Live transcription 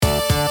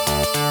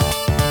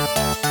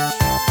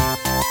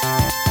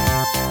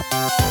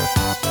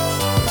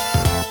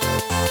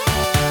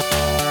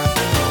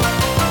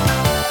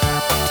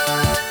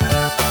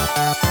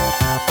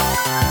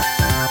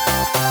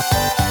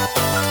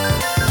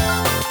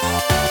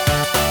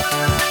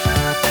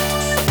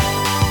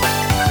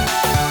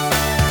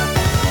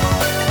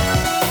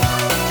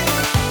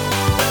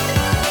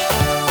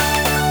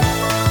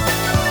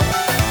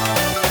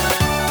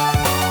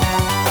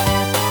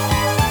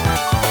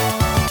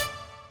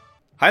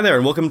Hi there,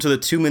 and welcome to the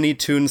Too Many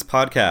Tunes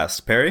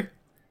podcast. Perry?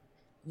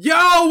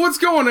 Yo, what's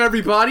going on,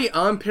 everybody?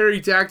 I'm Perry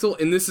Dactyl,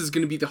 and this is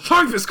going to be the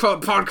Harvest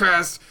Club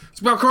podcast.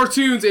 It's about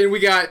cartoons, and we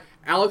got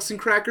Alex and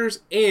Crackers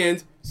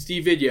and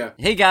Steve Vidya.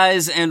 Hey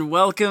guys, and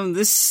welcome.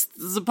 This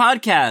is a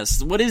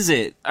podcast. What is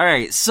it?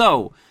 Alright,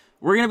 so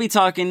we're going to be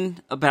talking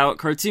about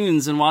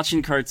cartoons and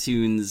watching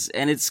cartoons,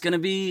 and it's gonna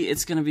be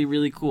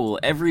really cool.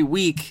 Every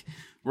week,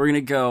 we're going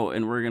to go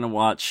and we're going to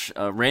watch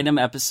a random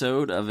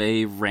episode of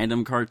a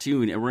random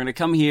cartoon, and we're going to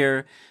come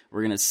here,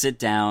 we're going to sit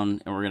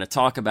down, and we're going to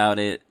talk about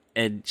it,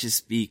 and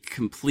just be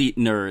complete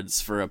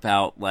nerds for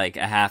about, like,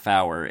 a half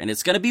hour. And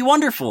it's going to be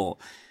wonderful,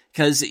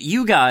 because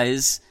you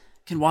guys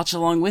can watch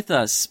along with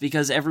us,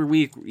 because every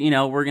week, you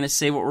know, we're going to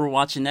say what we're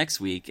watching next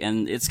week,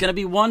 and it's going to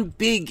be one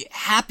big,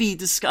 happy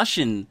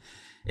discussion.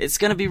 It's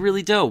going to be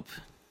really dope.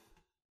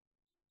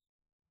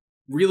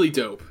 Really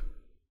dope.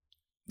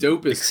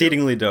 Dope is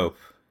Exceedingly dope.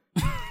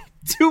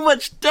 Too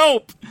much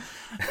dope!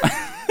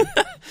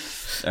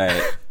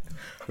 Alright.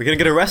 We're gonna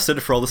get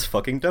arrested for all this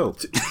fucking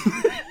dope.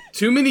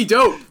 Too many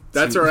dope.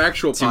 That's our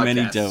actual podcast. Too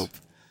many dope.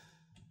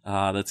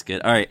 That's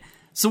good. Alright.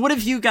 So what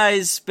have you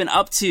guys been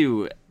up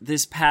to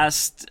this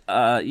past,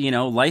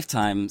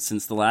 lifetime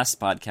since the last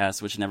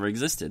podcast, which never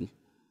existed?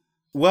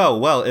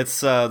 Well,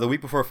 it's the week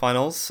before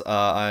finals.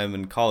 I'm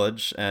in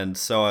college, and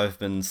so I've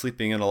been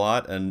sleeping in a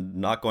lot and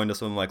not going to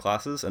some of my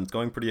classes, and it's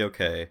going pretty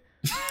okay.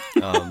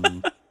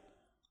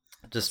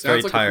 Just Sounds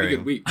very like tiring. a pretty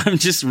good week. I'm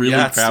just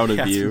really proud of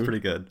It's you. been pretty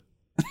good.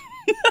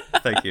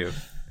 Thank you.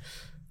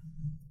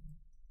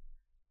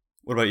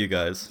 What about you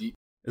guys?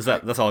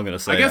 That's all I'm gonna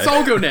say. I guess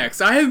I'll go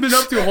next. I haven't been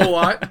up to a whole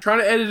lot. Trying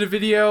to edit a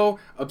video.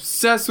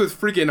 Obsessed with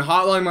freaking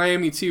Hotline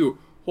Miami 2.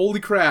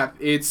 Holy crap,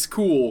 it's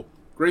cool.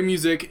 Great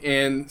music,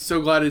 and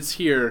so glad it's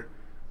here.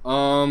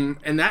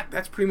 And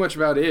that's pretty much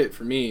about it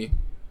for me.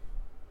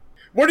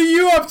 What are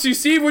you up to,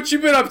 Steve? What you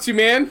been up to,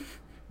 man?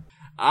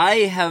 I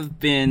have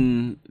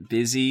been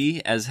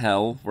busy as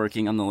hell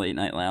working on the Late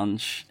Night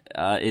Lounge.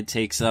 It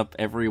takes up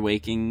every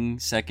waking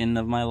second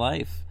of my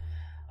life.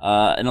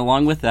 And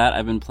along with that,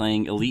 I've been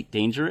playing Elite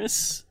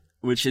Dangerous,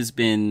 which has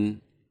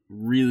been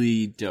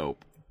really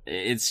dope.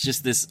 It's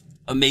just this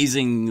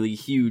amazingly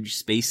huge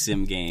space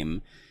sim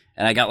game,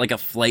 and I got like a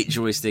flight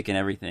joystick and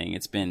everything.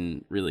 It's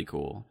been really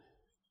cool.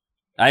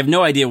 I have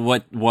no idea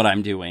what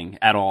I'm doing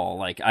at all.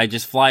 Like, I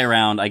just fly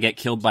around, I get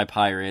killed by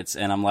pirates,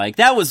 and I'm like,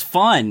 that was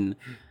fun!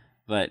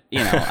 But, you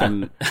know,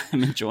 I'm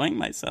enjoying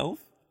myself.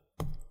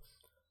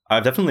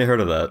 I've definitely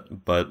heard of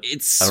that, but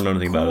I don't know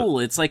anything about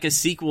it. It's like a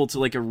sequel to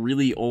like a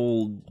really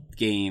old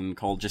game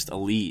called just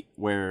Elite,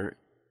 where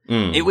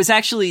it was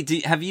actually...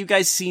 have you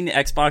guys seen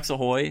Xbox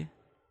Ahoy?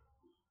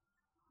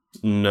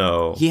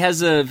 No. He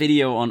has a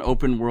video on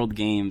open world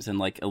games, and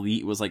like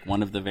Elite was like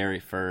one of the very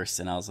first,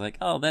 and I was like,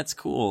 oh, that's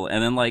cool.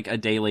 And then like a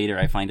day later,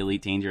 I find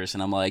Elite Dangerous,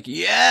 and I'm like,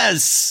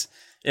 yes!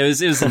 It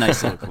was a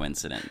nice little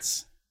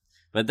coincidence.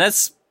 But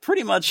that's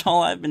pretty much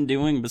all I've been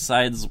doing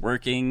besides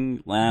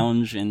working,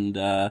 lounge,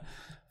 and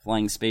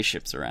flying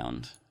spaceships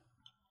around.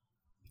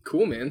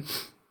 Cool, man.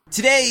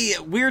 Today,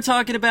 we're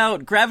talking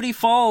about Gravity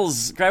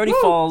Falls. Gravity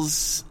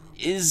Falls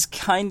is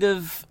kind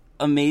of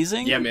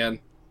amazing. Yeah, man.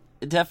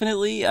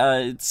 Definitely.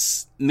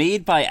 It's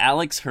made by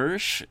Alex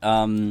Hirsch,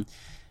 and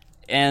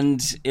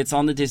it's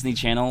on the Disney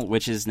Channel,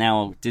 which is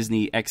now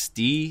Disney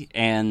XD,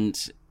 and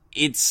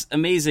it's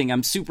amazing.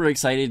 I'm super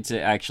excited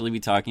to actually be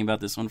talking about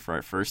this one for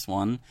our first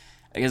one,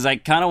 because I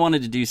kind of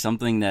wanted to do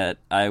something that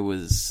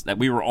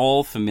we were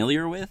all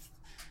familiar with,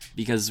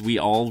 because we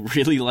all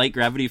really like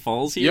Gravity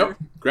Falls here. Yep,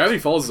 Gravity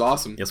Falls is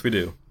awesome. Yes, we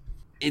do.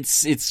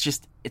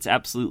 It's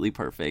absolutely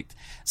perfect.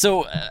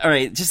 So, all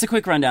right, just a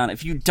quick rundown.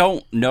 If you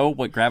don't know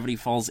what Gravity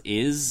Falls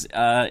is,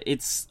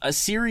 it's a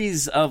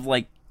series of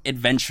like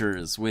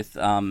adventures with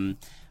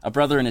a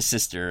brother and a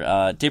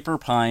sister, Dipper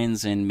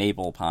Pines and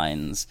Mabel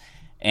Pines,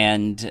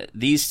 and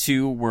these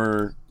two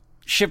were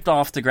shipped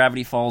off to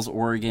Gravity Falls,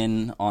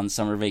 Oregon on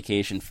summer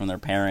vacation from their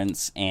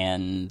parents,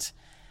 and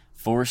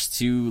forced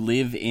to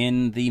live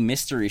in the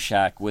Mystery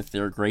Shack with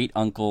their great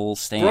uncle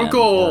Stan.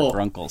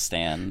 Grunkle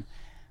Stan.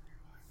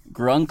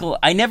 Grunkle.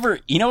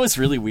 You know what's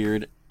really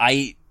weird?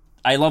 I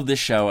love this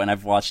show, and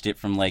I've watched it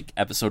from like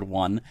episode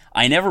 1.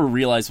 I never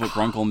realized what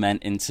Grunkle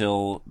meant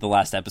until the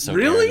last episode.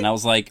 Really? Aired, and I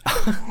was like,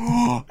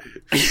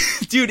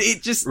 dude,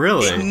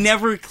 it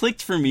never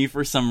clicked for me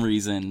for some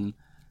reason.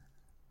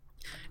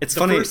 It's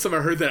the funny. First time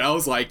I heard that, I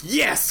was like,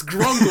 yes,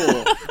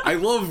 Grunkle! I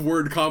love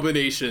word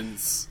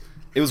combinations.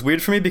 It was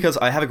weird for me because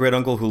I have a great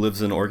uncle who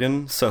lives in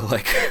Oregon, so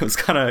like it was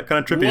kind of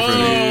trippy for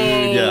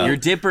me. Yeah. You're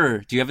Dipper.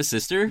 Do you have a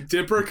sister?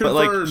 Dipper confirmed.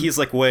 But like he's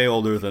like way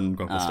older than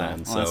Grunkle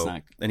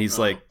Stan, and he's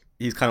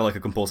he's kind of like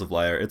a compulsive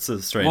liar. It's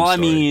a strange story. Well, I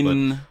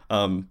mean,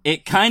 but,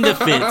 it kind of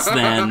fits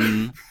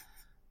then.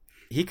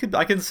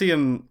 I could see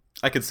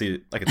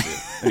it.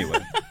 Anyway.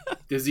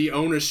 Does he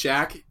own a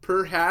shack,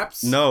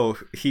 perhaps? No,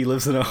 he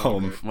lives in a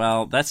home.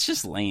 Well, that's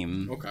just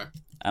lame. Okay.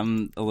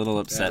 I'm a little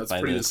upset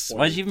by this.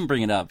 Why'd you even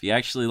bring it up? You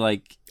actually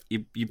like...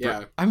 You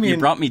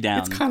brought me down.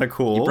 It's kind of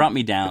cool. You brought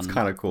me down. It's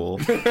kind of cool.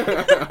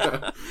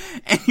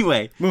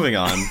 Anyway. Moving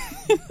on.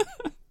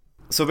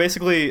 So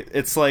basically,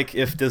 it's like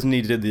if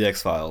Disney did the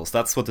X-Files.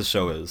 That's what the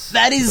show is.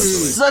 That is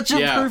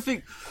essentially. such a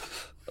perfect...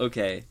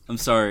 Okay, I'm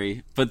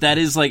sorry, but that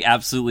is like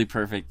absolutely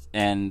perfect,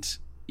 and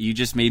you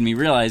just made me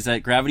realize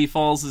that Gravity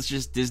Falls is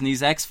just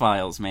Disney's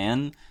X-Files,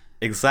 man.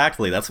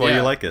 Exactly, that's why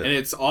you like it. And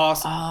it's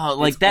awesome. Oh,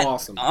 like it's that.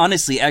 Awesome.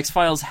 Honestly,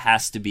 X-Files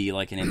has to be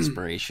like an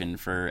inspiration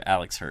for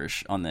Alex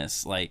Hirsch on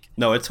this. Like,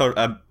 no,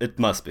 it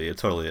must be. It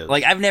totally is.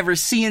 Like, I've never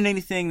seen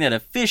anything that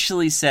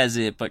officially says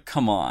it, but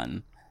come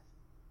on.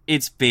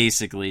 It's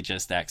basically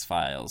just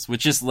X-Files, with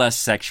just less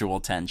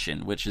sexual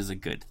tension, which is a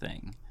good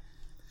thing.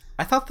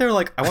 I thought they were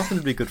like, I want them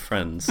to be good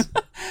friends.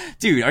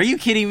 Dude, are you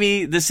kidding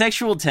me? The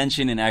sexual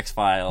tension in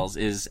X-Files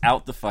is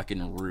out the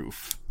fucking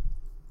roof.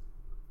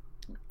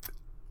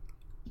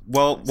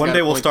 Well, one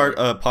day we'll start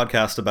a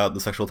podcast about the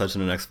sexual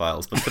tension in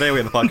X-Files, but today we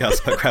have a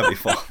podcast about Gravity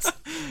Falls.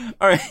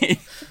 All right.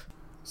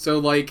 So,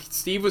 like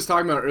Steve was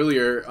talking about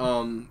earlier,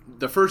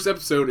 the first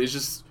episode is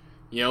just,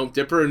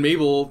 Dipper and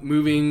Mabel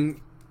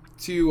moving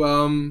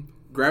to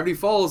Gravity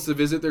Falls to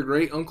visit their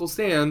great Uncle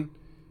Stan,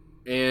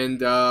 and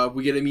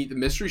we get to meet the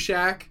Mystery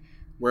Shack,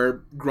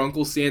 where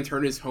Grunkle Stan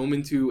turned his home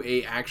into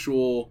a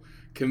actual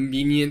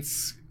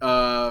convenience.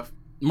 More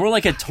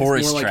like a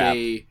tourist trap.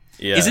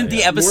 Yeah, Isn't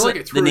the episode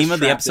like the name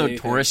of the episode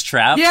Tourist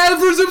Trap? Yeah, the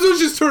first episode is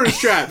just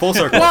Tourist Trap. Full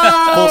circle.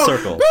 Wow! Full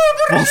circle.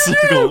 Full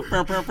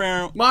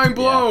circle. Mind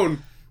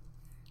blown.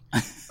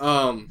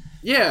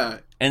 Yeah.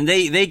 And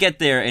they get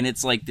there, and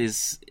it's like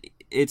this.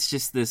 It's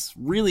just this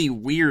really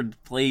weird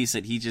place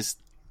that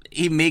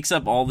he makes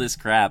up all this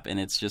crap, and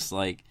it's just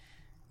like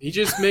he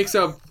just makes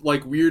up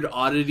like weird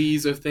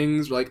oddities of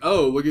things. Like,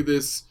 oh, look at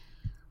this.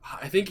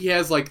 I think he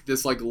has like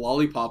this like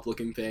lollipop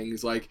looking thing.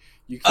 He's like,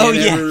 you can't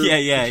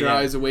get your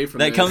eyes away from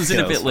that this. comes in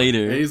a bit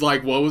later. And he's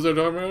like, what was I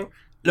talking about?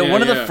 No,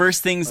 one of the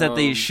first things that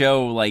they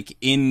show, like,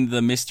 in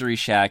the Mystery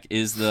Shack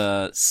is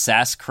the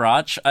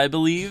Sasquatch, I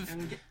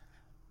believe.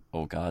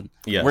 Oh, God.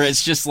 Yes. Where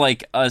it's just,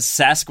 like, a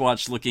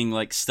Sasquatch-looking,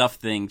 like,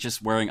 stuffed thing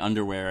just wearing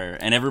underwear.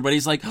 And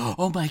everybody's like,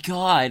 oh, my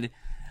God.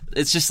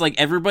 It's just, like,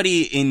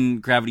 everybody in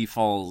Gravity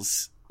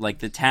Falls, like,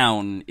 the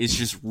town, is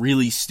just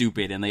really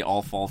stupid, and they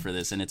all fall for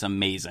this, and it's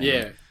amazing.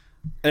 Yeah.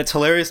 And it's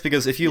hilarious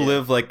because if you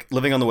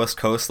living on the West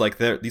Coast, like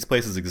these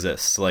places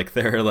exist. Like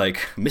they're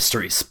like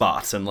mystery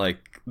spots, and like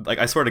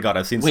I swear to God,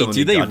 I've seen so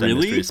many goddamn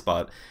mystery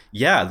spot.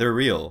 Yeah, they're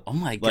real. Oh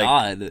my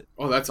God.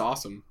 Oh, that's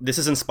awesome. This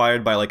is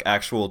inspired by like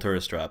actual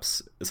tourist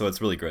traps, so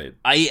it's really great.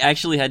 I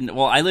actually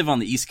I live on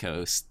the East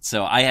Coast,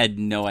 so I had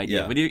no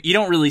idea. Yeah. But you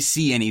don't really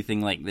see anything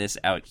like this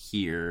out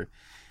here.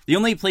 The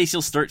only place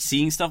you'll start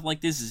seeing stuff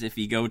like this is if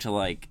you go to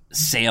like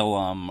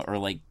Salem, or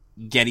like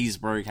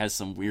Gettysburg has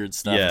some weird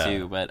stuff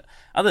too, but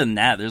other than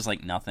that, there's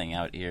like nothing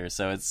out here.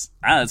 So it's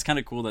kind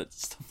of cool that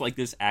stuff like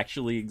this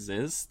actually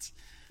exists.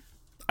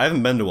 I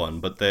haven't been to one,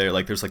 but they're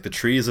like there's like the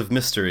trees of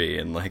mystery,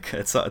 and like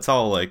it's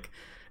all like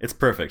it's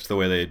perfect the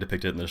way they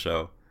depict it in the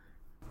show.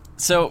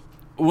 So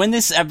when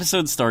this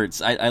episode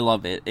starts, I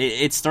love it.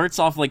 It starts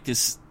off like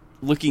this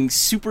looking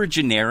super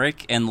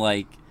generic, and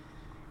like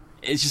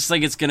it's just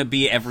like it's gonna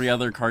be every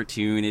other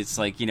cartoon. It's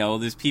like,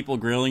 there's people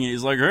grilling, and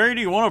he's like, hey,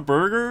 do you want a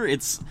burger?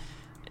 It's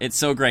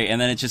so great,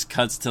 and then it just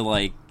cuts to,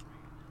 like,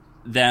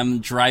 them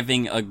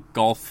driving a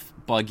golf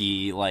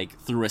buggy, like,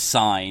 through a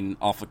sign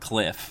off a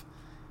cliff.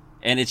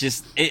 And it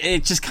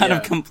just kind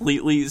of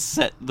completely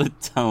set the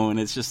tone.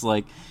 It's just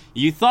like,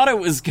 you thought it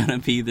was gonna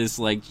be this,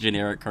 like,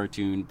 generic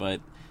cartoon, but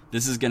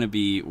this is gonna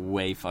be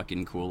way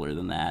fucking cooler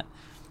than that.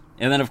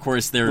 And then, of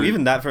course, they're... Well,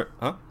 even that for...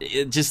 Huh?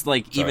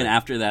 Even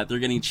after that, they're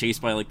getting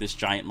chased by, like, this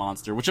giant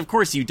monster, which, of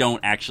course, you don't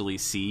actually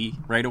see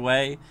right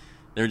away.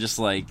 They're just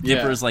like,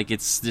 Dipper's like,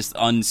 it's just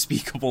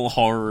unspeakable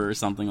horror or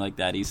something like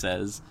that, he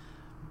says.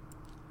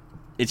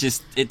 It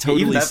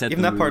totally set the mood.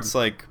 Even that part's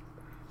like,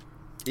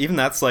 even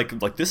that's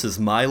like, this is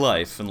my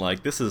life, and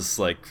like, this is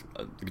like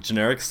a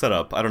generic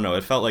setup. I don't know,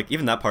 it felt like,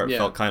 even that part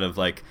felt kind of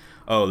like,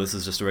 oh, this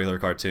is just a regular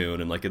cartoon,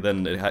 and like,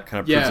 then it kind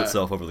of proves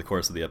itself over the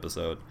course of the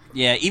episode.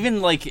 Yeah,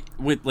 even like,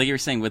 with, like you were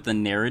saying, with the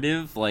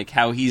narrative, like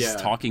how he's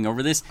talking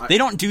over this, they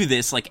don't do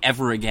this, like,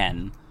 ever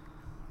again.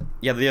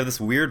 Yeah, they have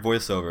this weird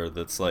voiceover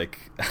that's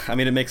like, I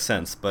mean, it makes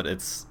sense, but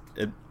it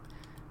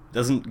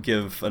doesn't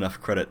give enough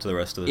credit to the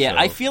rest of the show. Yeah,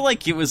 I feel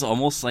like it was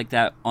almost like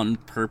that on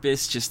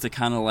purpose, just to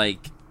kind of like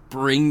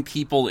bring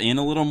people in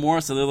a little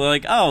more, so they're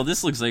like, oh,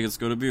 this looks like it's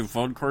going to be a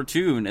fun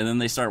cartoon, and then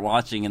they start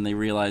watching and they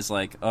realize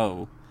like,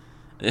 oh,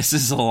 this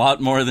is a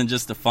lot more than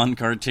just a fun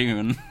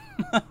cartoon.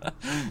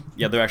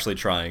 Yeah, they're actually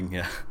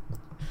trying,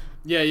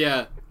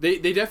 Yeah.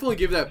 They definitely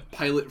give that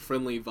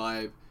pilot-friendly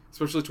vibe,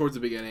 especially towards the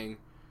beginning.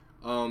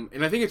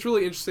 And I think it's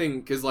really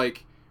interesting because,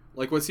 like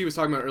what Steve was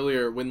talking about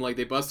earlier, when, like,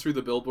 they bust through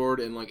the billboard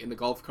and, like, in the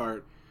golf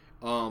cart,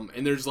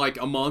 and there's,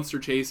 like, a monster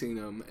chasing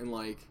them, and,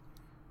 like,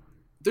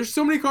 there's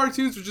so many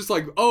cartoons where just,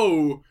 like,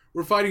 oh,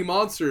 we're fighting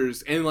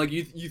monsters, and, like,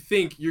 you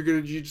think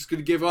you're just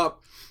gonna give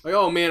up. Like,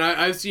 oh, man,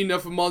 I've seen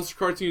enough of monster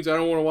cartoons, I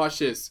don't want to watch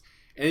this.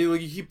 And,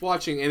 like, you keep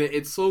watching, and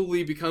it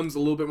slowly becomes a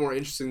little bit more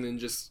interesting than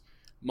just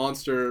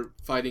monster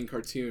fighting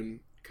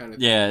cartoon kind of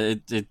thing. Yeah,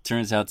 it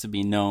turns out to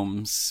be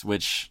gnomes,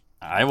 which...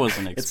 I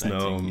wasn't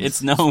expecting.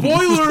 It's gnomes.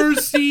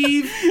 Spoilers,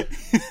 Steve!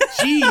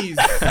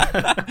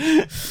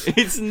 Jeez.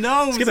 It's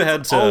gnomes. Skip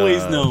ahead it's to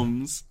always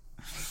gnomes.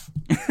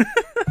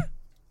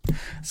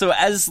 So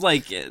as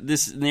like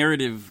this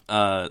narrative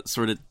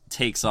sort of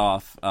takes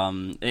off,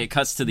 it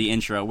cuts to the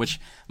intro, which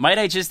might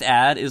I just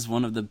add is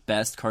one of the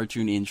best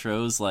cartoon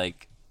intros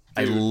like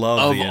I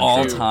love of the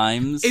all intro.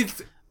 times.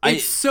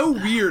 It's so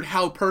weird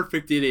how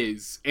perfect it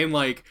is, and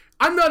like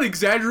I'm not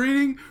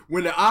exaggerating.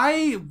 When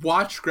I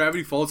watch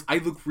Gravity Falls, I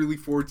look really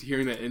forward to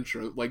hearing that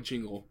intro like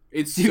jingle.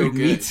 It's so Dude,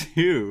 good. me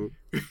too.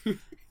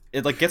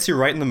 It like gets you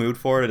right in the mood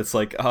for it. It's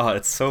like,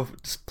 it's so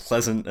just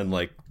pleasant and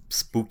like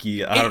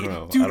spooky. I don't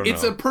know. Dude, I don't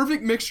it's know. a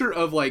perfect mixture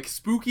of like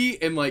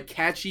spooky and like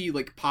catchy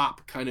like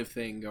pop kind of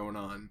thing going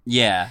on.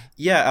 Yeah.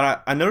 Yeah,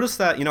 and I noticed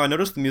that, I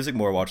noticed the music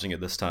more watching it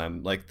this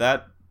time. Like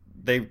that,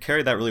 they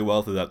carried that really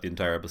well throughout the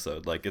entire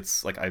episode. Like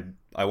it's like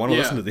I want to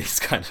listen to these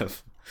kind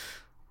of.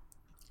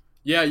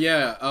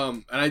 Yeah.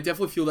 And I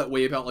definitely feel that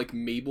way about like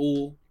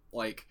Mabel.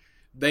 Like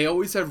they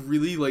always have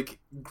really like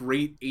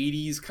great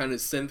 80s kind of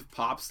synth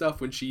pop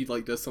stuff when she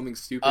like does something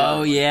stupid.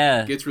 Oh,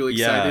 yeah. Gets really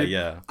excited.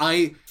 Yeah.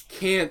 I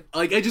can't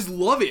like I just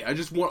love it. I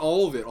just want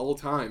all of it all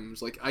the time.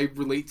 It's like I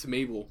relate to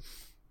Mabel.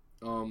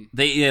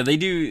 They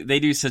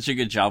do such a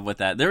good job with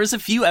that. There was a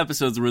few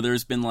episodes where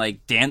there's been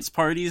like dance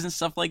parties and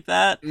stuff like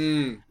that.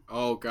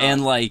 Oh god.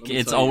 And like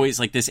it's always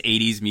like this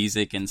 80s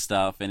music and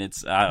stuff, and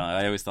it's I don't know,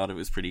 I always thought it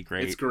was pretty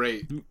great. It's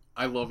great.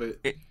 I love it.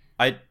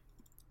 It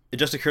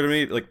just occurred to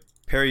me, like,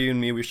 Perry, you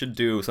and me, we should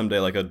do someday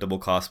like a double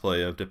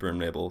cosplay of Dipper and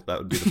Mabel. That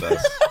would be the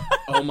best.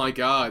 Oh my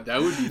god, that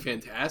would be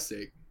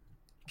fantastic.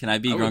 Can I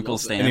be I would Grunkle love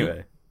that. Stan?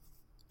 Anyway.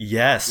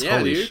 Yes, Yeah,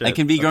 holy dude. shit. I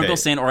can be Grunkle Okay.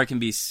 Stan or I can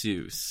be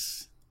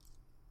Seuss.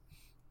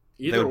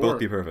 Either They would or. both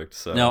be perfect.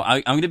 So No,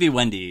 I'm going to be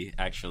Wendy,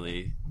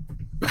 actually.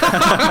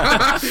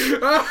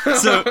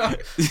 So,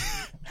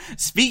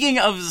 speaking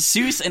of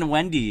Seuss and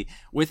Wendy,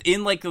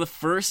 within like the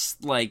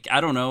first like I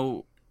don't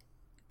know,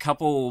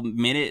 a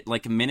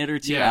minute or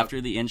two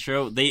after the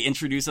intro, they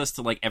introduce us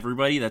to like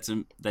everybody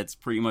that's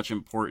pretty much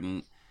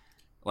important,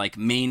 like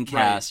main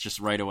cast just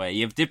right away.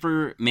 You have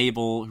Dipper,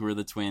 Mabel, who are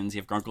the twins.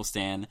 You have Grunkle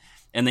Stan,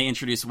 and they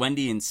introduce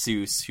Wendy and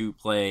Seuss, who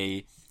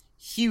play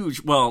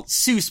huge. Well,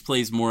 Seuss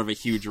plays more of a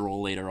huge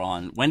role later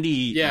on.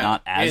 Wendy,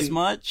 not as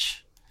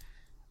much.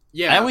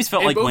 Yeah, I always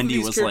felt and like both Wendy of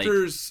these was like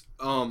characters,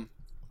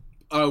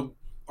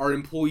 are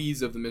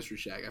employees of the Mystery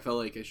Shack. I felt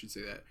like I should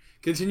say that.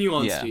 Continue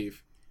on,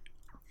 Steve.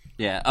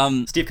 Yeah.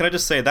 Steve, can I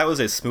just say that was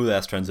a smooth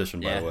ass transition,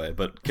 by the way,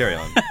 but carry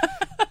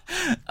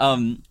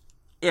on.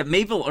 Yeah,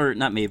 Mabel, or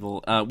not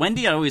Mabel,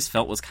 Wendy I always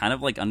felt was kind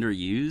of like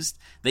underused.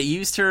 They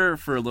used her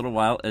for a little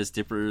while as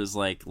Dipper's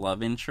like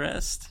love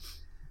interest,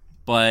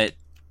 but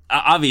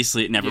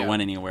obviously it never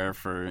went anywhere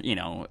for,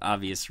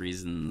 obvious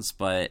reasons,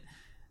 but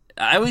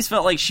I always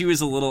felt like she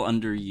was a little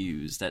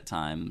underused at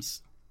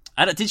times.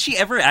 Did she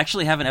ever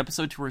actually have an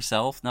episode to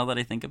herself, now that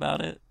I think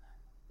about it?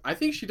 I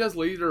think she does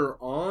later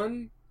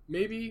on,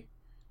 maybe.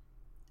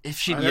 If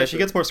she she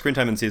gets more screen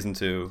time in season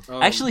 2.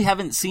 I actually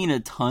haven't seen a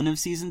ton of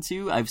season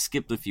 2. I've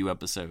skipped a few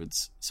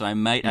episodes, so I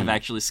might have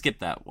actually skipped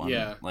that one.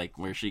 Yeah, like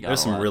where she got.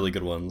 There's some really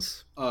good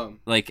ones. Season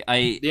 2.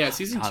 I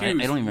don't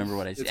even remember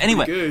what I said. It's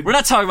Anyway, good. we're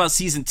not talking about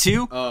season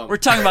 2. We're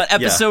talking about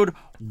episode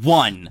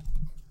 1.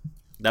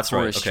 That's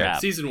right. Okay.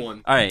 Trap. Season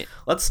 1. All right.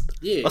 Let's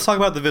talk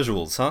about the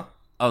visuals, huh?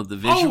 Oh, the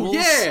visuals. Oh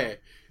yeah.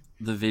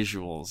 The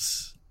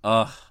visuals.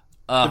 The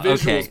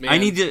visuals, okay.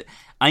 man.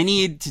 I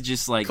need to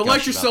just like collect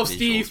gush yourself, about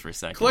the visuals Steve. for a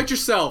second. Collect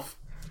yourself.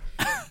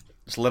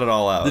 Just let it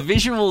all out. The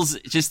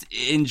visuals, just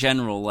in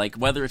general, like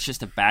whether it's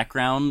just a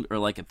background or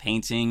like a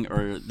painting,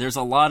 or there's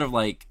a lot of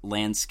like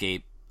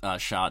landscape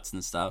shots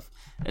and stuff,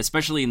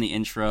 especially in the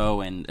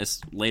intro and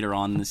later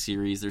on in the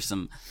series. There's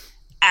some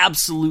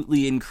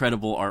absolutely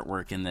incredible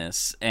artwork in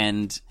this,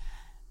 and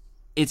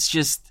it's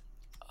just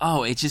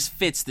it just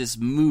fits this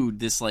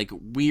mood, this like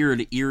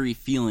weird eerie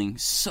feeling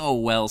so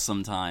well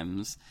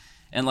sometimes.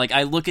 And like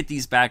I look at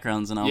these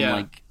backgrounds and I'm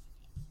like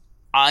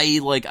I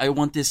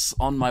want this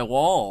on my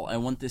wall. I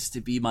want this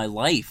to be my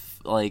life.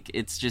 Like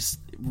it's just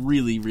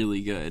really,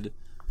 really good.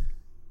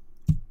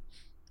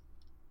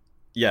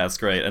 Yeah, it's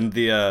great. And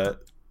the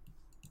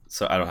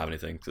so I don't have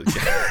anything.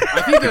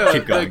 I think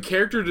the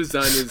character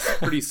design is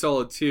pretty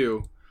solid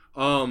too.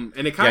 And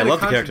it kind of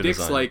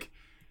contradicts like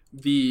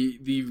the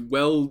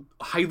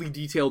highly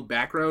detailed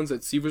backgrounds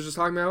that Steve was just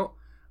talking about.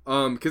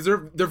 Because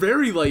they're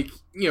very like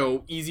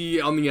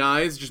easy on the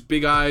eyes, just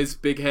big eyes,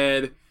 big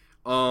head,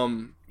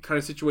 kind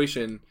of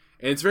situation,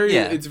 and it's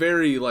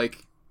very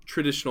like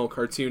traditional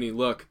cartoony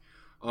look.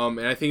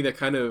 And I think that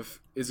kind of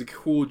is a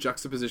cool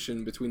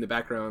juxtaposition between the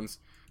backgrounds.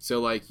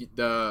 So like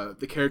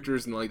the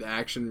characters and like the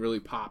action really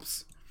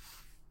pops.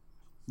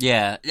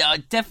 Yeah,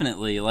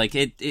 definitely. Like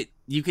it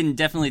you can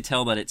definitely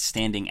tell that it's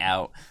standing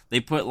out. They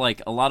put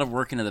like a lot of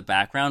work into the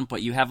background,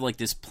 but you have like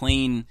this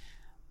plain,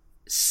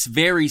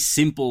 very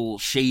simple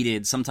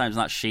shaded, sometimes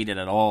not shaded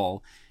at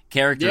all,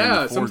 character in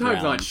the foreground.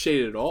 Sometimes not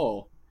shaded at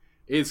all.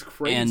 It's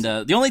crazy. And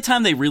the only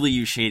time they really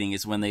use shading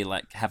is when they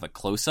like have a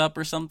close up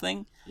or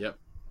something. Yep.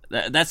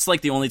 That's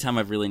like the only time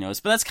I've really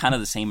noticed. But that's kind of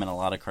the same in a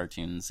lot of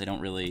cartoons. They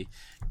don't really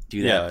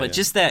do that. Yeah, but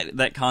just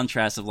that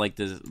contrast of like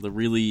the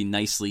really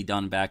nicely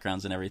done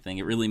backgrounds and everything,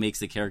 it really makes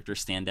the character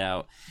stand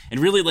out. It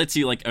really lets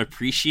you like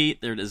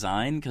appreciate their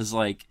design, because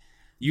like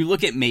you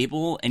look at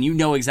Mabel and you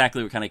know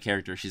exactly what kind of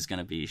character she's going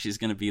to be. She's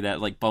going to be that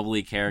like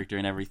bubbly character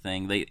and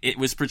everything. It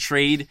was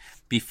portrayed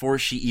before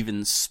she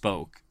even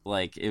spoke.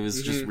 Like it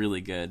was just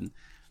really good.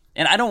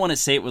 And I don't want to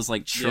say it was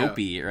like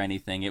tropey or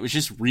anything. It was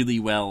just really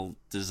well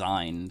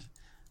designed.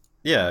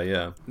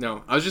 Yeah.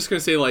 No, I was just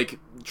gonna say, like,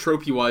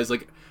 tropey wise,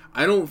 like,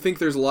 I don't think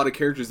there's a lot of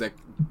characters that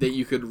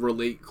you could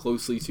relate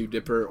closely to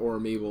Dipper or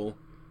Mabel.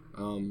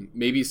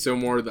 Maybe some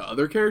more of the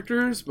other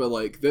characters, but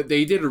like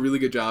they did a really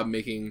good job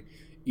making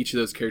each of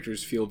those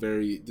characters feel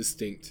very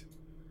distinct.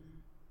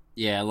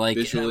 Yeah, like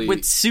visually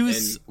with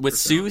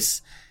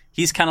Seuss,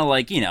 he's kind of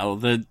like, you know,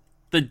 the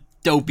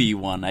dopey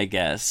one, I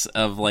guess,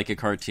 of like a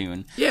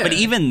cartoon. Yeah. But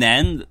even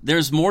then,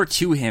 there's more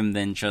to him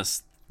than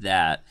just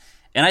that.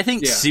 And I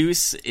think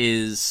Seuss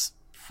is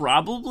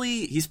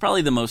he's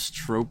probably the most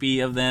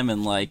tropey of them,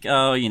 and like,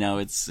 oh, you know,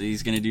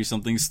 he's gonna do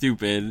something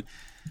stupid.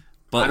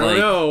 But I don't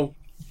know.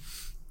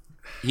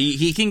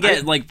 He can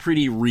get like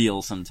pretty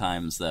real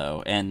sometimes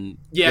though, and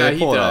he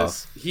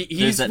does.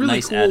 He's that really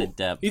nice cool. added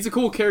depth. He's a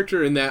cool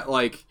character in that,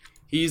 like,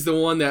 he's the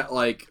one that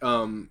like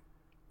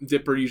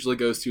Dipper usually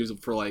goes to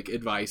for like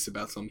advice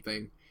about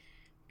something,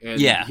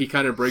 and he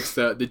kind of breaks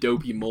the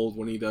dopey mold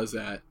when he does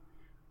that.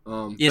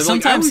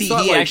 Sometimes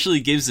he actually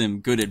gives him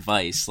good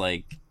advice,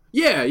 like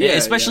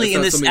especially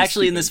in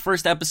this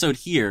first episode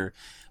here,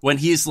 when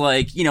he's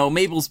like, you know,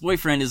 Mabel's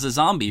boyfriend is a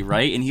zombie,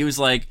 right? And he was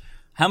like,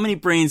 how many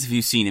brains have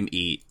you seen him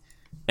eat?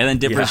 And then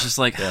Dipper's just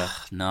like,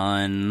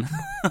 none.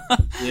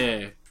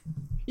 yeah,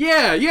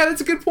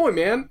 that's a good point,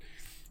 man.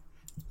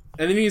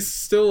 And then he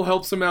still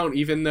helps him out,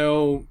 even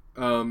though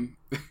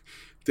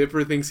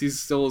Dipper thinks he's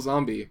still a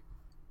zombie.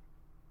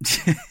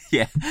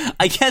 Yeah,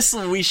 I guess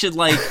we should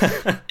like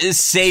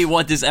say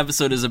what this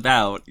episode is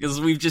about,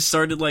 because we've just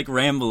started like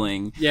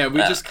rambling. Yeah, we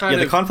just kind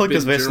of the conflict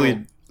is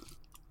basically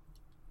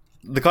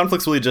the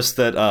conflict's really just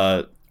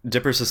that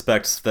Dipper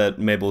suspects that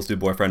Mabel's new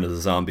boyfriend is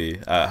a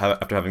zombie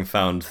after having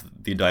found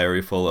the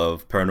diary full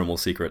of paranormal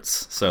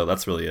secrets. So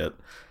that's really it.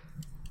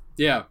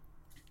 Yeah,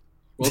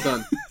 well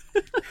done.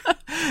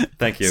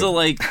 Thank you. So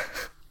like,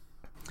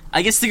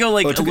 I guess to go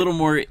like a little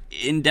more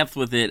in depth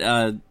with it.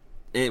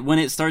 When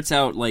it starts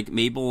out, like,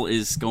 Mabel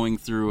is going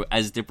through,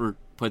 as Dipper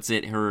puts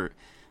it, her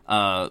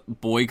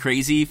boy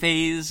crazy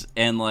phase,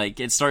 and like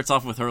it starts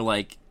off with her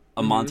like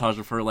a montage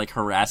of her like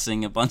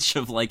harassing a bunch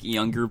of like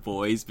younger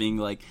boys, being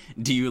like,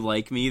 "Do you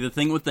like me?" The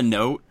thing with the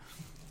note,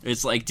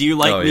 it's like, "Do you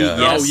like me?"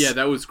 Yes. Oh yeah,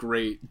 that was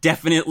great.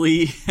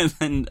 Definitely. And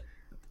then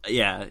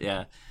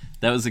that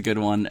was a good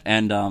one.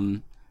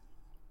 And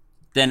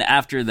then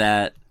after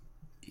that,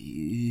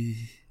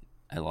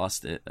 I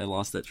lost it. I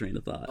lost that train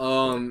of thought.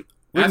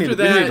 We need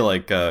to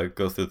like go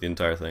through the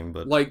entire thing,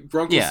 but like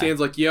Grunkle stands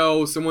like,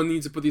 "Yo, someone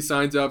needs to put these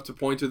signs up to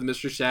point to the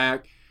Mr.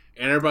 Shack,"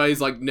 and everybody's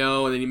like,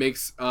 "No," and then he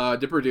makes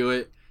Dipper do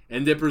it,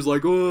 and Dipper's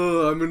like,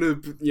 "Oh,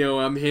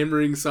 I'm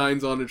hammering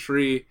signs on a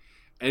tree,"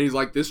 and he's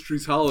like, "This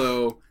tree's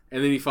hollow,"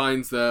 and then he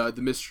finds the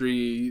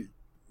mystery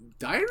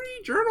diary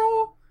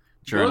journal.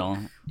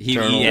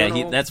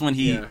 That's when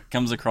he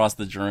comes across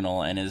the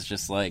journal and is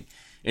just like,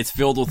 it's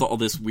filled with all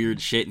this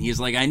weird shit, and he's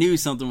like, I knew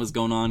something was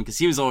going on, because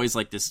he was always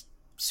like this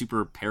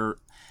super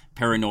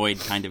paranoid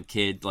kind of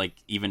kid, like,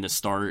 even to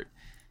start.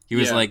 He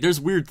was like, there's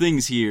weird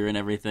things here and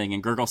everything,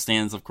 and Gurgle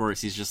stands, of course,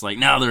 he's just like,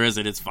 no, there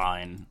isn't, it's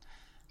fine.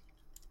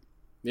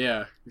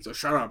 Yeah, he's like,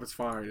 shut up, it's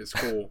fine, it's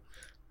cool.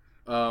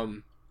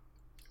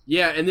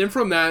 Yeah, and then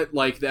from that,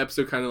 like, the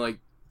episode kind of, like,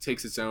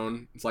 takes its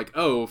own. It's like,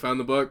 oh, found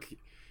the book.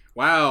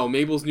 Wow,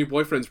 Mabel's new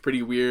boyfriend's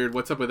pretty weird.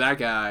 What's up with that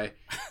guy?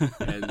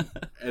 And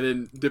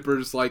then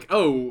Dipper's like,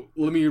 oh,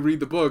 let me read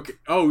the book.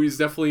 Oh, he's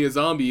definitely a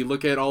zombie.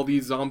 Look at all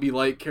these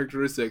zombie-like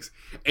characteristics.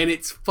 And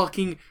it's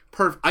fucking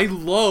perfect. I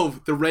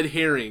love the red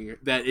herring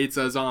that it's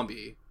a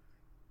zombie.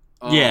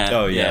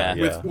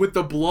 With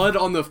the blood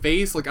on the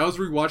face. Like, I was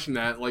rewatching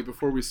that, like,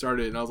 before we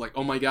started, and I was like,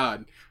 oh my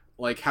god.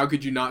 Like, how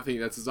could you not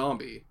think that's a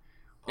zombie?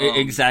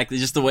 Exactly.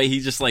 Just the way he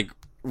just, like,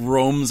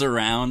 roams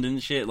around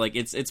and shit, like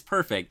it's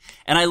perfect.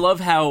 And I love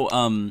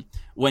how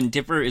when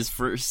Dipper is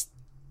first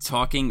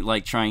talking,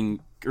 like trying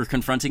or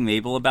confronting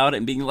Mabel about it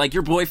and being like,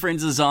 your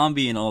boyfriend's a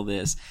zombie and all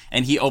this,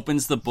 and he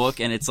opens the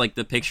book and it's like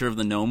the picture of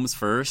the gnomes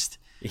first,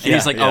 and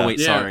he's like, oh wait,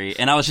 sorry,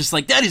 and I was just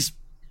like, that is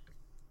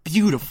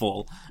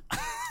beautiful.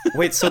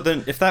 Wait, so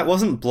then if that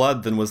wasn't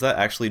blood, then was that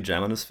actually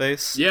jam on his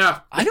face? Yeah,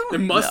 I don't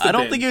think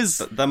it was.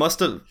 That must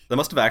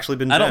have actually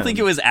been jam. I don't think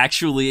it was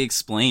actually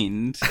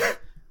explained.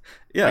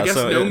 Yeah, I guess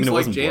gnomes it like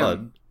wasn't jam.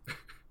 blood.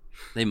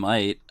 They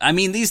might. I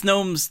mean, these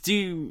gnomes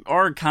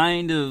are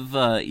kind of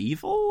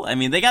evil. I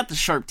mean, they got the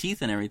sharp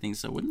teeth and everything,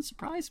 so it wouldn't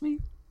surprise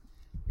me.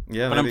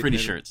 Yeah, but I'm pretty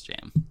sure it's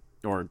jam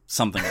or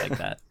something like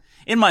that.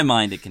 In my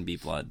mind, it can be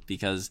blood,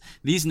 because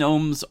these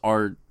gnomes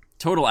are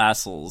total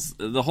assholes.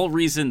 The whole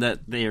reason that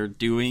they are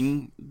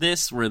doing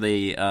this, where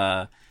they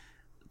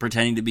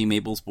pretending to be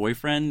Mabel's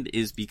boyfriend,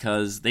 is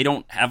because they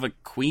don't have a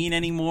queen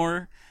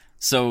anymore.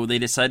 So they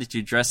decided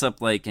to dress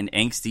up like an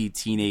angsty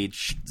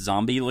teenage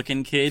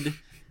zombie-looking kid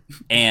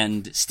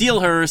and steal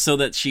her so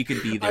that she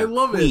could be their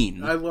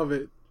queen. I love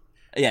it.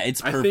 Yeah,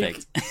 it's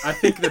perfect. I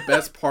think the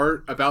best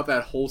part about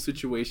that whole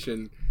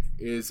situation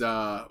is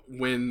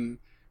when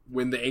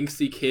the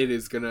angsty kid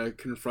is gonna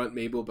confront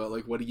Mabel about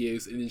like what he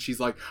is, and then she's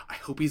like, "I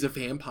hope he's a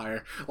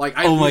vampire." Like,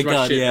 I lose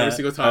my shit every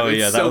single time.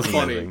 It's so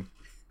funny.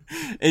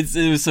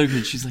 Amazing. It was so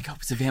good. She's like, "Oh,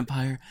 it's a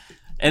vampire,"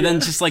 and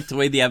then just like the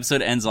way the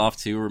episode ends off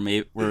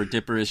too, where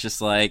Dipper is just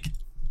like,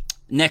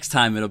 "Next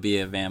time it'll be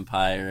a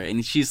vampire,"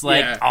 and she's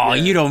like,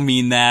 you don't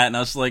mean that, and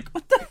I was like,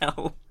 "What the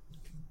hell?"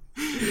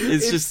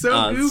 It's just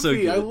so goofy. so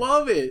good. I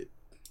love it.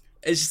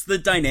 It's just the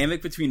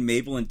dynamic between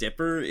Mabel and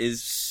Dipper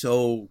is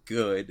so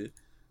good.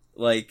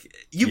 Like,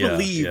 you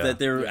believe that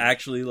they're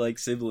actually like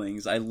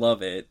siblings. I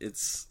love it.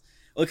 It's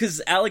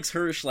because Alex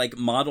Hirsch like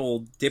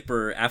modeled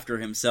Dipper after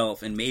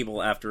himself and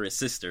Mabel after his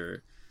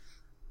sister.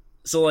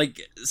 So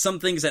like some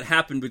things that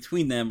happened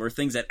between them are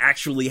things that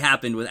actually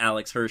happened with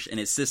Alex Hirsch and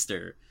his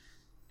sister.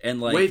 And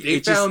like, wait, they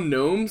found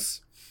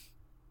gnomes?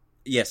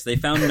 Yes, they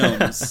found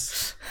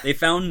gnomes. They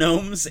found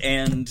gnomes,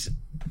 and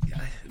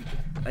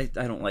I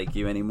don't like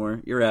you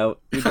anymore. You're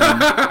out. You're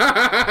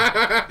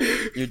done.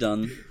 You're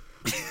done.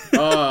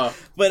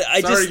 But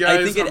I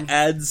think it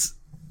adds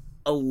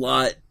a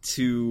lot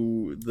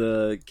to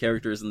the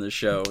characters in the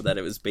show that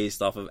it was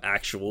based off of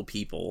actual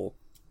people.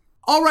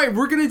 All right,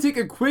 we're going to take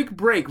a quick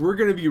break. We're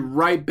going to be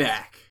right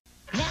back.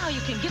 Now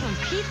you can give them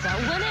pizza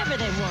whenever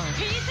they want.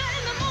 Pizza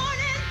in the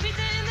morning,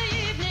 pizza in the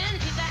evening,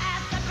 pizza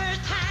at supper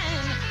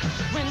time.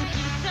 When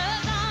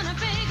pizza's on a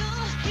bagel,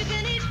 you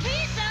can eat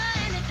pizza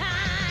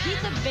anytime.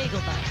 Pizza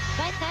Bagel Bites.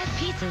 Bite-sized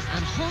pizzas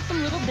on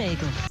wholesome little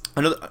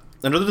bagels.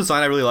 Another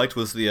design I really liked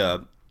was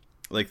the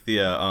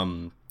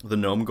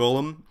gnome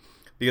golem,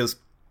 because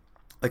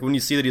like when you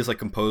see that he's like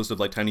composed of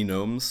like tiny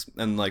gnomes,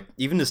 and like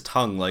even his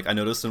tongue, like I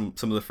noticed in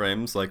some of the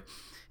frames, like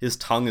his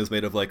tongue is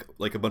made of like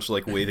a bunch of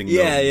like waving gnomes.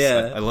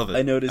 I love it.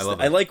 I noticed.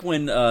 I like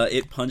when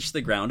it punched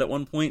the ground at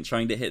one point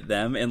trying to hit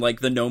them, and like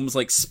the gnomes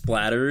like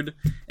splattered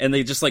and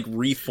they just like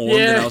reformed,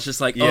 and I was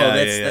just like,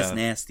 that's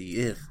nasty.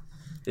 Ew.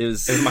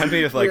 It reminded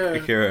me of like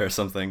Akira or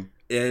something.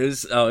 It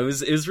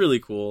was really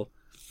cool.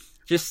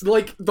 Just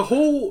like the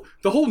whole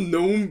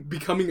gnome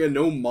becoming a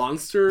gnome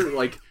monster,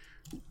 like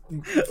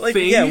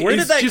thing where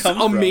did that just come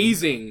from?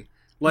 Amazing.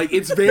 Like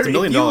it's very it's $1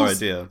 million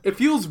idea. It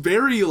feels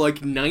very like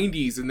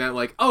 90s in that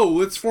like, oh,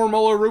 let's form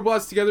all our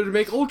robots together to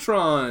make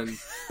Ultron.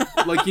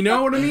 Like, you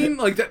know what I mean?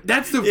 Like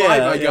that's the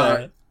vibe I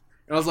got. And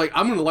I was like,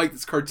 I'm gonna like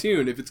this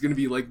cartoon if it's gonna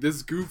be like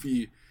this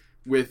goofy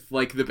with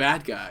like the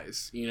bad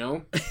guys, you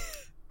know?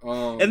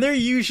 And they're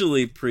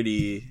usually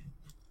pretty.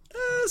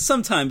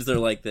 Sometimes they're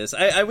like this.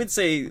 I would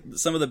say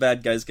some of the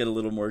bad guys get a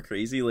little more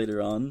crazy later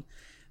on.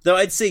 Though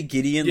I'd say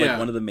Gideon, like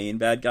one of the main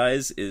bad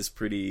guys, is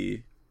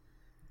pretty.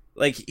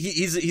 Like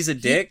he's a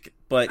dick,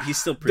 but he's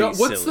still pretty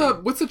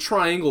silly. What's the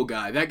triangle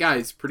guy? That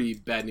guy's pretty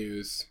bad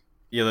news.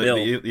 Yeah,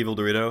 the evil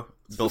Dorito,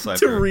 Bill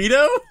Cipher.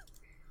 Dorito?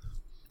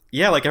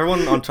 Yeah, like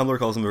everyone on Tumblr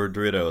calls him a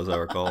Dorito, as I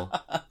recall.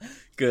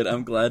 Good.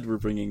 I'm glad we're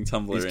bringing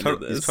Tumblr into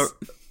this.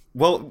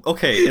 Well,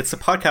 okay, it's a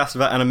podcast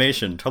about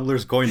animation.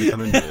 Tumblr's going to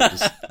come into it.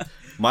 Just,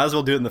 might as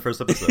well do it in the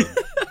first episode.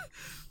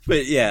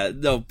 But yeah,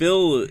 no,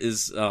 Bill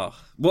is.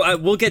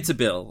 We'll get to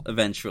Bill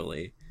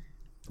eventually.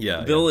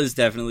 Yeah, Bill is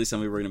definitely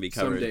somebody we're going to be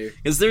covering.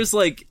 Because there's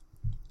like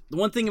the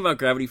one thing about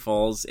Gravity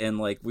Falls, and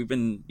like we've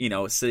been,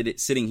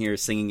 sitting here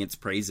singing its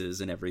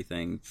praises and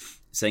everything,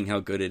 saying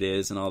how good it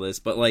is and all this,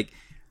 but like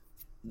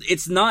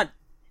it's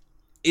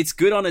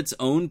good on its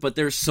own, but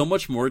there's so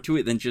much more to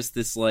it than just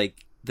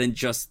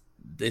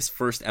this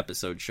first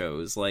episode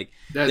shows. Like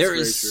there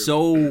is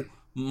so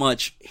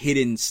much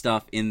hidden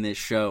stuff in this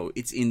show.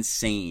 It's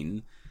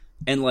insane.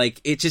 And like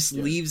it just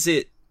leaves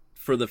it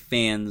for the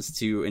fans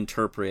to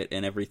interpret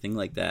and everything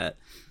like that.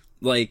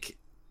 Like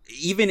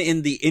even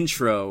in the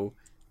intro,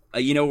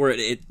 where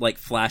it like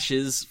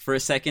flashes for a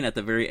second at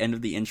the very end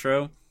of the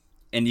intro,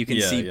 and you can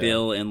see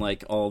Bill and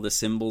like all the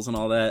symbols and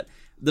all that.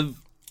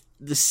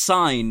 The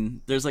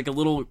sign, there's like a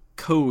little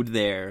code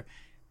there,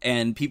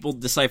 and people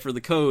decipher the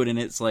code, and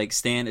it's like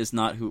Stan is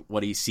not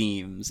what he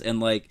seems. And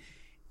like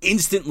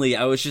instantly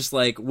I was just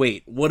like,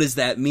 wait, what does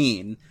that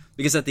mean?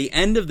 Because at the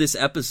end of this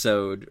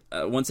episode,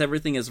 once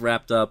everything is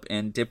wrapped up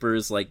and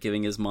Dipper's like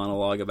giving his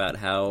monologue about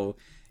how,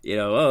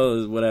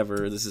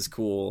 whatever, this is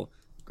cool,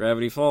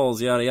 Gravity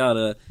Falls, yada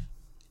yada,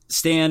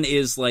 Stan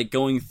is like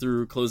going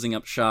through closing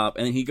up shop,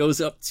 and then he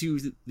goes up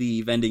to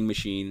the vending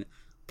machine,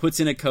 puts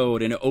in a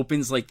code, and it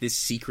opens like this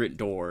secret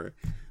door.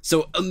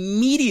 So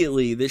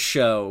immediately this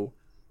show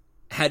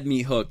had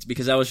me hooked,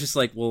 because I was just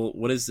like, well,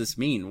 what does this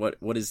mean?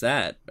 What is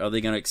that? Are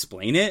they going to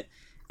explain it?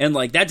 And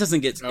like that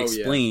doesn't get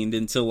explained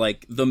until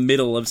like the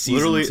middle of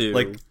season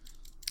 2.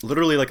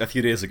 Literally like a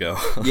few days ago.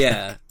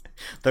 Yeah.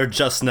 They're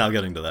just now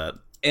getting to that.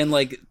 And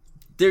like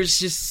there's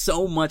just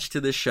so much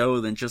to this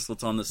show than just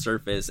what's on the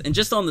surface. And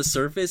just on the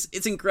surface,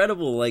 it's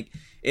incredible. Like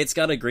it's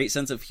got a great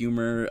sense of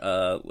humor.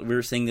 We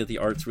were saying that the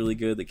art's really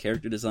good, the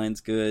character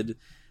design's good.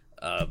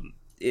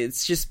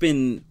 It's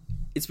been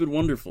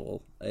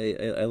wonderful.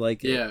 I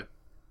like it. Yeah.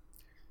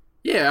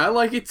 Yeah, I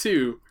like it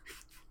too.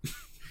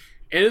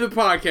 End of the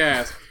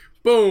podcast.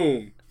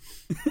 Boom.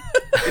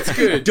 It's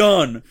good.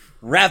 Done.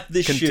 Wrap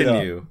this shit up.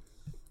 Continue.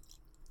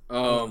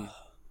 But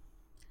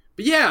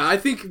yeah, I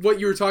think what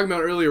you were talking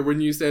about earlier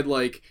when you said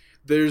like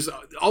there's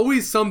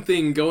always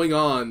something going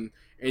on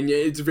and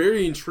it's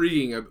very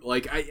intriguing.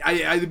 Like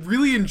I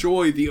really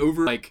enjoy the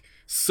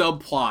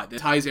subplot that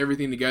ties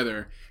everything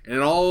together, and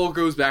it all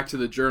goes back to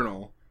the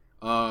journal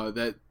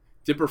that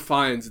Dipper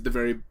finds at the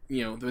very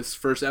this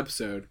first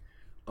episode.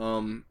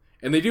 And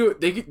they do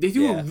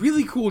a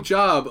really cool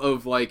job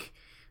of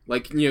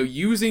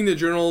using the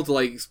journal to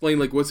explain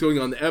what's going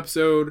on in the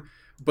episode,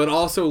 but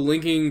also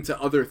linking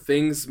to other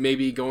things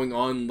maybe going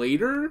on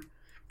later,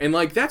 and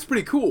that's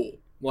pretty cool.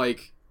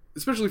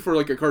 Especially for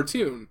a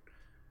cartoon,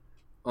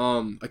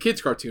 a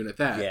kid's cartoon at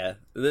that.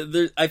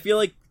 Yeah, I feel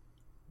like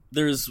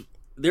there's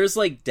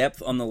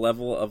depth on the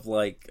level of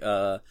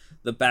the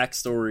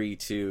backstory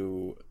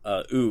to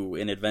Ooh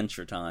in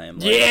Adventure Time.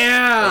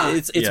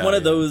 It's one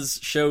of those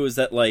shows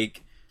that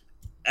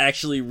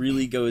actually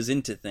really goes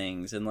into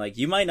things, and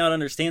you might not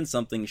understand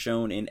something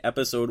shown in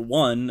episode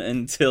 1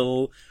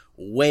 until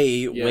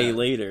way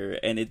later,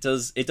 and it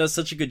does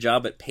such a good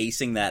job at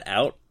pacing that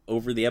out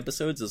over the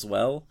episodes as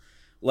well.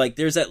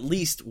 There's at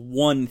least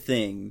one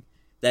thing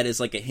that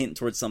is a hint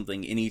towards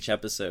something in each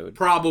episode.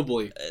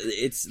 Probably.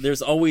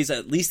 There's always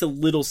at least a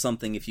little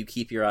something if you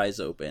keep your eyes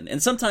open.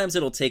 And sometimes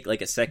it'll take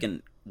a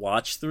second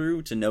watch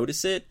through to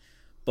notice it,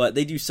 but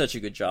they do such a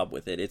good job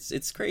with it.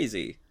 It's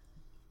crazy.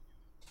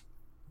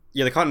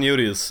 Yeah, the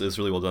continuity is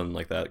really well done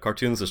like that.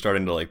 Cartoons are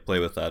starting to play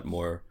with that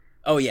more.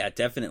 Oh yeah,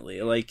 definitely.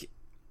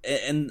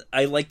 And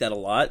I like that a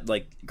lot.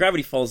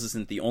 Gravity Falls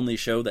isn't the only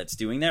show that's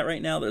doing that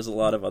right now. There's a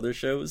lot of other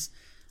shows.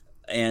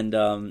 And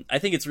I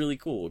think it's really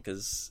cool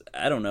because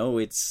I don't know,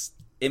 it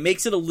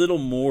makes it a little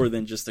more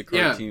than just a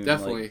cartoon. Yeah,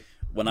 definitely.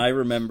 When I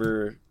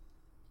remember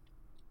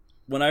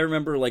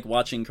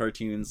watching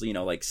cartoons,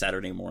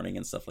 Saturday morning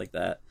and stuff like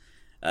that,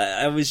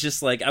 I was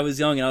just I was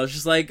young and I was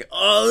just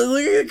oh,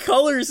 look at the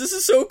colors, this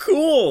is so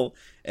cool,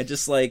 and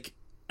just I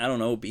don't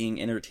know,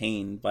 being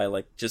entertained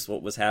by just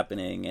what was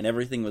happening, and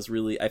everything was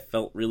I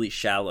felt really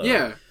shallow.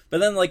 Yeah. But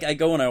then I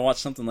go and I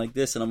watch something like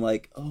this and I'm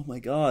oh my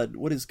god,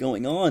 what is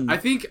going on? I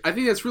think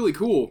that's really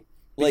cool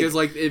because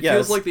it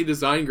feels like they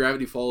designed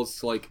Gravity Falls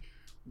to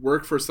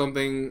work for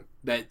something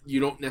that you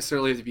don't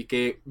necessarily have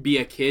to be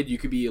a kid. You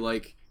could be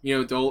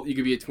adult, you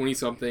could be a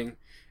 20-something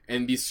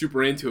and be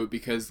super into it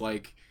because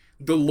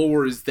the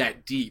lore is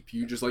that deep.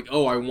 You just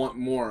oh, I want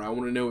more. I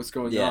want to know what's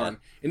going on.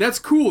 And that's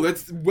cool.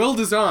 That's well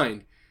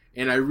designed.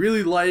 And I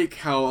really like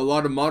how a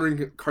lot of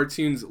modern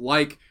cartoons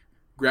like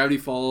Gravity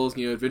Falls,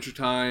 Adventure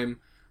Time,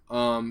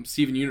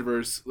 Steven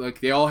Universe,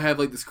 they all have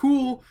this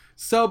cool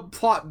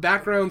subplot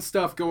background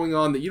stuff going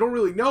on that you don't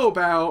really know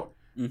about,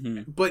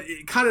 but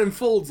it kind of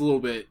unfolds a little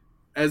bit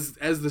as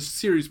the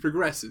series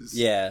progresses.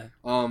 Yeah.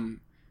 And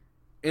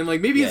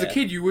maybe as a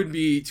kid you wouldn't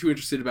be too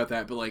interested about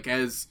that, but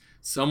as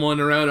someone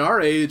around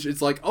our age,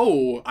 it's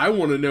oh, I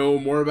want to know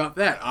more about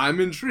that. I'm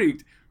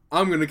intrigued.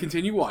 I'm going to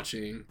continue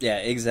watching. Yeah,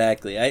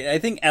 exactly. I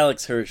think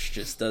Alex Hirsch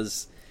just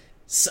does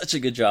such a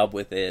good job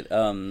with it.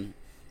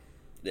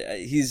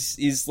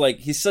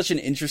 He's such an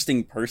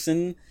interesting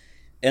person,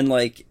 and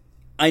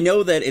I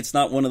know that it's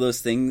not one of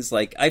those things.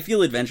 I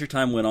feel Adventure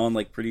Time went on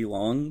pretty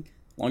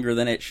longer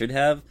than it should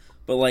have,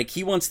 but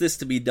he wants this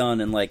to be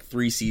done in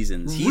 3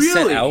 seasons. He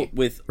set out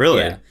with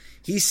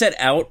he set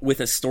out with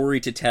a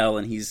story to tell,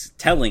 and he's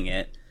telling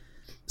it.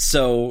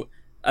 So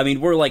I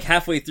mean, we're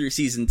halfway through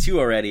season 2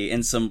 already,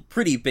 and some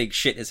pretty big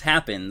shit has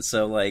happened.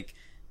 So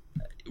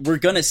we're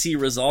gonna see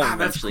resolve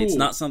eventually. Cool. It's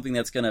not something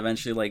that's gonna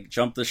eventually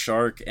jump the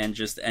shark and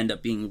just end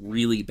up being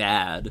really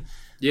bad.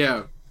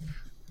 Yeah.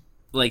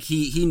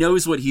 He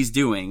knows what he's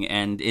doing,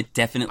 and it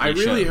definitely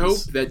shows. I really hope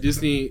that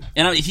Disney...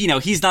 And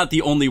he's not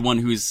the only one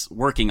who's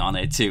working on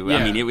it, too. Yeah.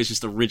 I mean, it was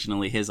just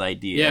originally his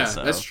idea. Yeah,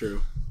 so. That's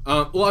true.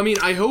 Well, I mean,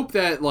 I hope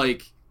that,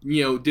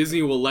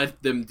 Disney will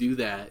let them do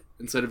that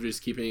instead of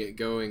just keeping it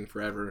going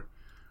forever.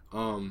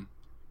 I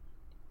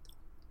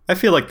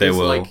feel like they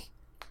will.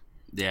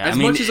 Yeah, as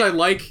much as I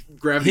like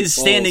Gravity his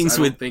Falls, standings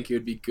I don't think it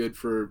would be good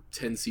for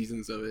 10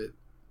 seasons of it.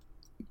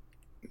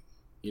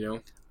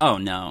 Oh,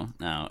 no.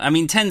 I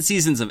mean, 10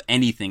 seasons of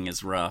anything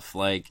is rough.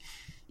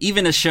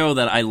 Even a show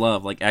that I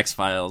love,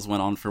 X-Files,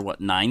 went on for,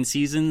 9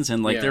 seasons?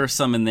 And, there are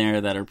some in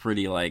there that are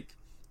pretty,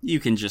 you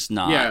can just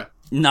not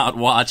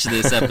watch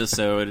this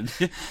episode.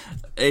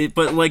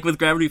 But, with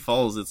Gravity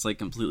Falls, it's,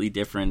 completely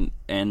different.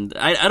 And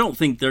I don't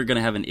think they're going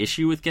to have an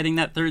issue with getting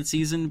that 3rd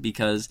season,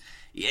 because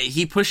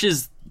he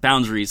pushes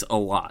boundaries a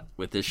lot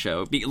with this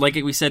show. Like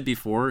we said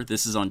before,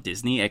 this is on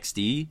Disney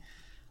XD.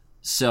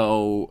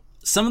 So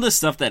some of the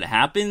stuff that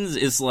happens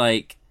is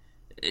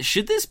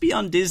should this be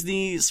on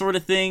Disney sort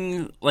of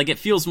thing? It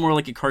feels more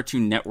like a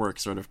Cartoon Network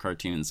sort of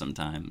cartoon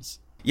sometimes.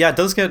 Yeah, it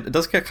does get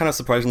kind of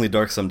surprisingly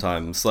dark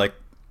sometimes. They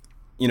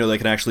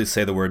can actually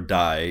say the word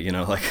die.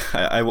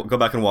 I go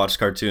back and watch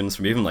cartoons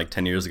from even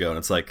 10 years ago, and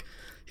it's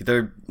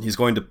he's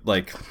going to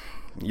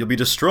you'll be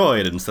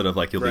destroyed instead of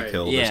you'll be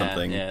killed or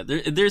something. Yeah,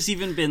 there's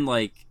even been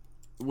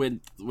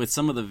with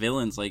some of the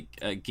villains, like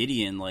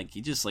Gideon, like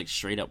he just like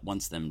straight up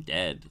wants them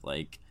dead.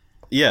 Like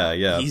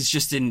yeah, he's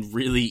just a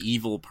really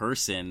evil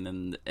person,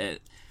 and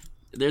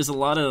there's a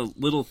lot of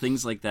little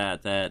things like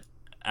that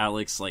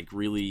Alex like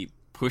really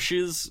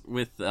pushes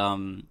with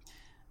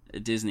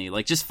Disney,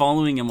 like just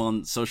following him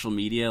on social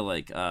media,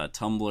 like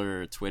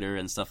Tumblr, Twitter,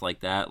 and stuff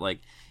like that. Like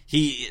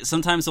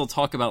sometimes he'll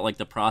talk about like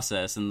the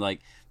process, and like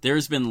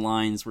there's been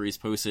lines where he's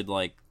posted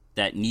like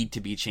that need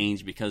to be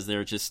changed because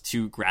they're just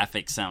too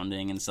graphic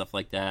sounding and stuff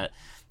like that.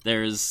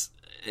 There's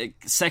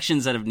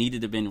sections that have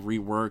needed to have been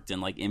reworked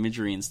and like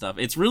imagery and stuff.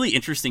 It's really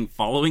interesting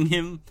following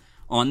him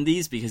on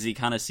these because you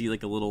kind of see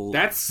like a little.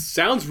 That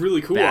sounds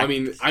really cool. I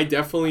mean, I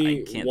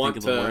definitely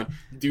want to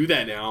do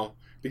that now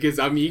because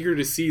I'm eager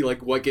to see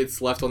like what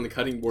gets left on the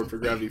cutting board for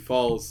Gravity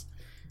Falls.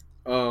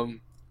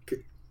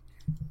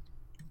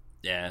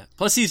 Yeah.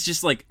 Plus, he's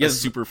just like a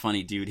super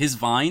funny dude. His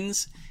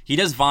vines, he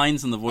does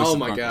vines in the voice of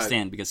Grunkle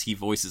Stan because he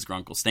voices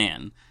Grunkle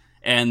Stan,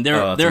 and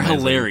they're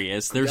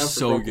hilarious. They're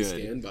so good.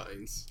 Stan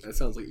vines. That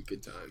sounds like a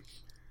good time.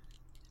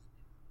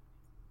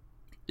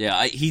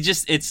 Yeah,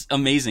 it's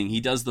amazing.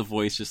 He does the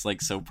voice just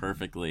like so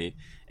perfectly,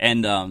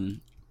 and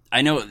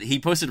I know he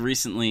posted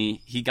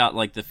recently. He got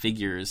like the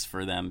figures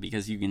for them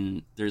because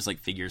there's like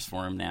figures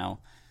for him now.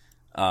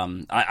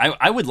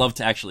 I would love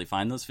to actually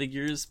find those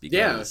figures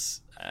because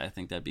I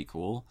think that'd be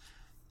cool.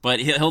 But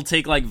he'll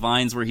take like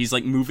vines where he's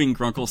like moving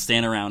Grunkle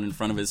Stan around in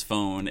front of his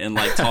phone and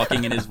like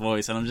talking in his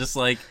voice, and I'm just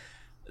like,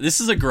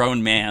 this is a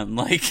grown man.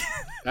 Like,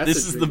 this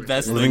is the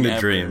best living thing the ever.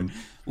 Dream.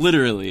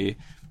 Literally,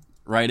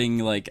 writing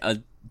like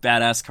a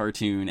badass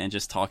cartoon and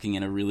just talking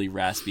in a really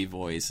raspy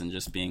voice and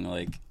just being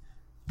like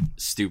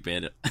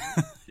stupid.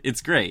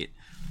 It's great.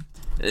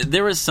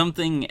 There was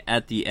something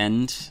at the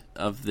end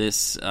of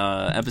this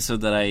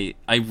episode that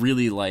I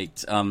really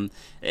liked.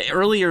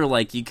 Earlier,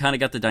 like, you kind of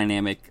got the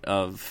dynamic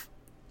of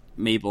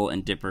Mabel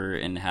and Dipper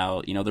and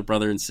how, you know, they're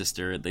brother and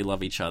sister, they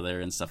love each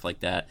other and stuff like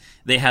that.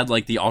 They had,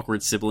 like, the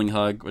awkward sibling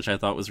hug, which I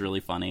thought was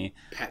really funny.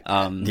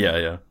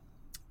 Yeah.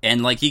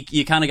 And, like,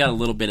 you kind of got a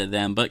little bit of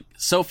them. But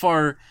so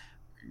far,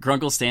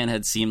 Grunkle Stan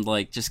had seemed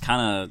like just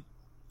kind of,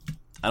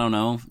 I don't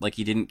know, like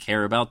he didn't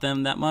care about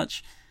them that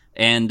much.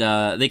 And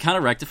they kind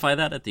of rectify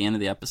that at the end of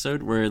the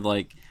episode where,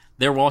 like,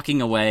 they're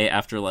walking away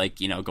after,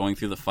 like, you know, going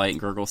through the fight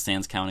and Grunkle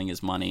Stan's counting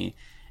his money.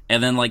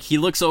 And then, like, he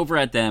looks over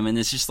at them and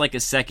it's just, like, a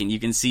second. You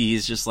can see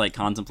he's just, like,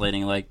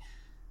 contemplating, like,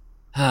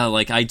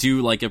 I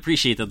do, like,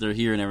 appreciate that they're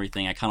here and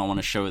everything. I kind of want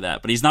to show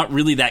that. But he's not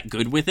really that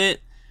good with it,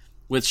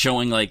 with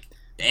showing, like,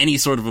 any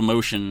sort of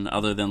emotion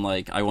other than,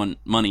 like, I want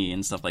money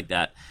and stuff like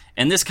that.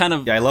 And this kind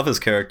of... Yeah, I love his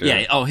character.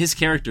 Yeah, his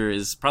character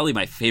is probably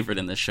my favorite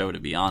in the show, to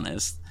be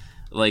honest.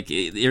 Like,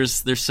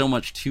 there's so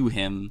much to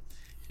him.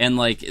 And,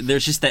 like,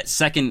 there's just that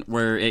second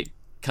where it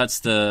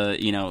cuts to,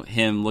 you know,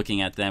 him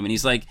looking at them. And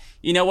he's like,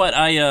 you know what,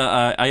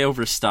 I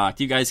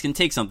overstocked. You guys can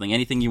take something,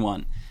 anything you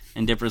want.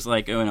 And Dipper's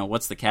like, oh, no,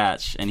 what's the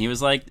catch? And he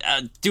was like,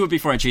 do it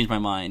before I change my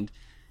mind.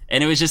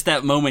 And it was just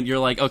that moment you're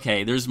like,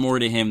 okay, there's more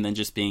to him than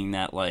just being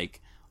that,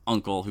 like,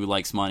 uncle who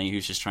likes money,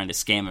 who's just trying to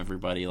scam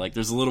everybody. Like,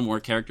 there's a little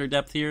more character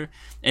depth here.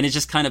 And it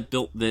just kind of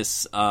built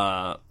this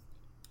bond,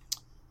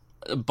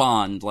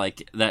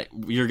 like, that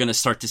you're going to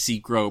start to see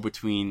grow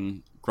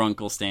between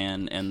Grunkle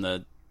Stan and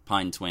the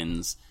Pine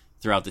twins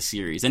throughout the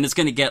series. And it's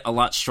going to get a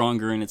lot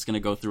stronger, and it's going to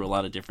go through a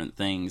lot of different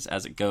things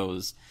as it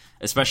goes,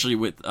 especially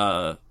with,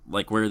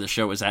 like, where the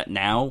show is at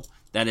now.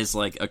 That is,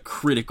 like, a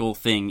critical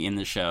thing in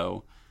the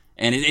show.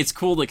 And it's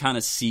cool to kind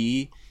of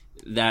see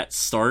that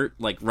start,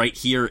 like, right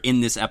here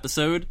in this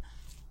episode,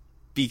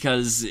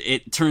 because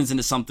it turns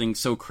into something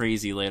so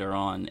crazy later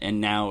on,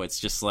 and now it's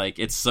just, like,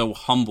 it's so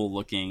humble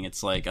looking.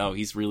 It's like, oh,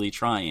 he's really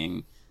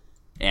trying.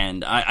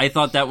 And I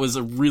thought that was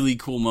a really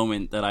cool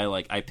moment that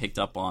I picked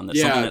up on. That's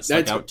something that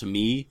stuck out to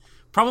me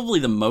probably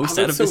the most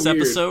out of this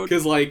episode.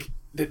 Because, like,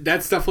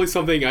 that's definitely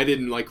something I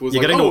didn't, like, was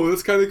like, oh,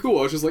 that's kind of cool.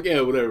 I was just like,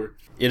 yeah, whatever.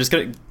 You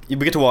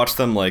get to watch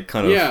them, like,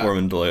 kind of form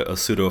into, like, a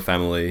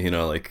pseudo-family, you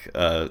know, like,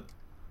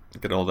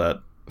 get all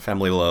that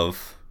family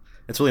love.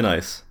 It's really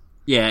nice.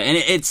 Yeah, and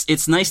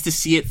it's nice to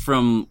see it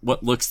from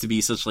what looks to be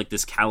such, like,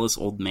 this callous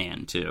old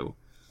man, too.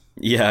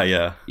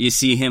 Yeah. You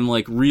see him,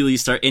 like, really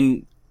start...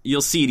 And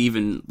you'll see it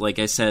even, like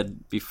I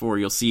said before,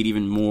 you'll see it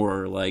even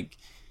more, like,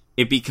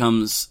 it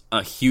becomes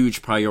a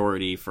huge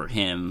priority for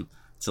him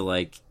to,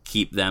 like,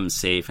 keep them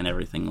safe and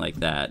everything like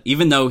that.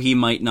 Even though he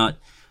might not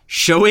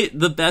show it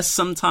the best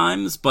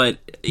sometimes, but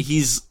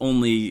he's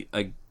only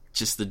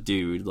just a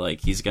dude.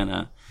 Like, he's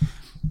gonna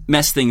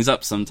mess things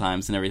up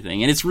sometimes and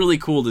everything. And it's really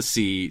cool to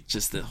see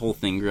just the whole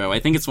thing grow. I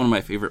think it's one of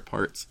my favorite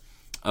parts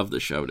of the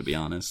show, to be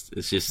honest.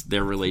 It's just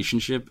their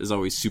relationship is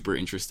always super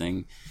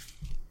interesting.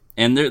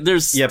 And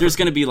there's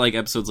going to be, like,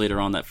 episodes later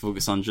on that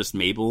focus on just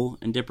Mabel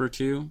and Dipper,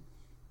 too.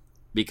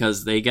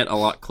 Because they get a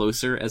lot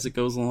closer as it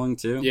goes along,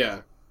 too. Yeah.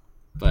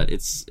 But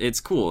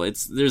it's cool.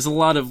 There's a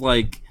lot of,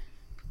 like,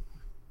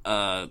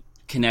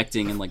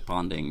 connecting and, like,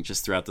 bonding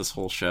just throughout this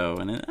whole show.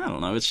 And I don't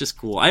know, it's just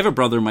cool. I have a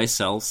brother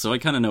myself, so I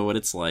kind of know what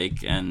it's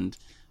like. And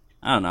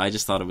I don't know, I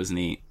just thought it was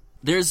neat.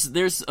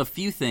 There's a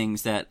few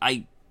things that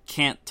I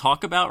can't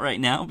talk about right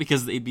now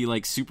because they'd be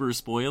like super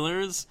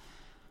spoilers.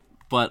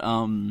 But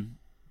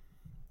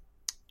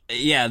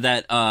yeah,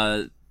 that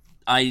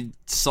I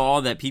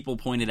saw that people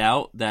pointed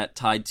out that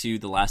tied to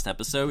the last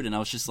episode, and I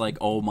was just like,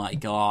 oh my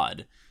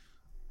god.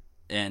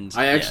 And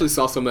I actually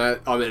saw some of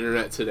that on the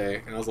internet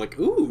today, and I was like,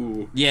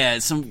 ooh. Yeah,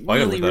 some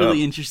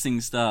really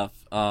interesting stuff.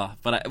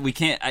 But we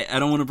can't. I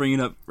don't want to bring it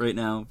up right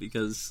now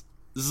because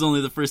this is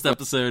only the first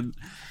episode.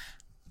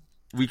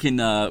 We can.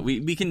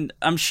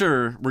 I'm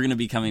sure we're gonna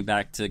be coming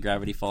back to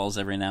Gravity Falls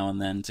every now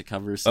and then to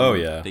cover some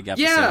big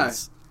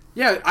episodes.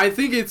 Yeah. I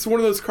think it's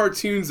one of those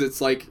cartoons that's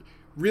like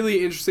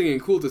really interesting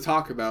and cool to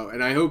talk about,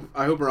 and I hope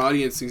our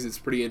audience thinks it's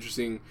pretty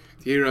interesting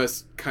to hear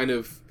us kind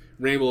of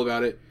ramble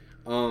about it.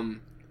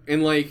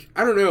 And, like,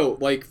 I don't know,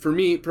 like, for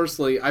me,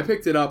 personally, I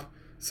picked it up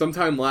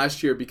sometime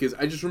last year because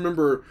I just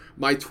remember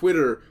my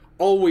Twitter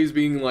always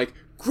being like,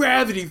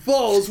 Gravity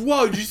Falls,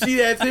 whoa, did you see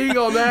that thing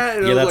on that?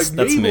 And I was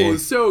like, Mabel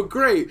is so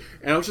great.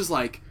 And I was just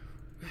like,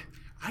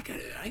 I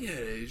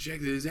gotta check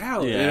this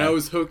out. Yeah. And I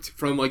was hooked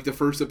from, like, the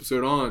first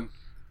episode on.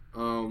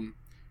 And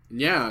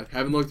yeah,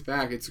 haven't looked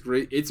back. It's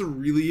great. It's a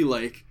really,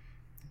 like,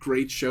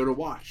 great show to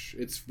watch.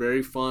 It's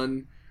very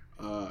fun.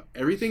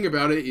 Everything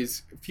about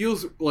it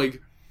feels,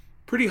 like,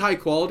 pretty high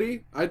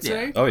quality, I'd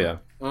say. Oh yeah.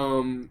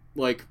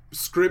 Like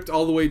script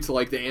all the way to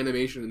like the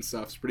animation and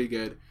stuff is pretty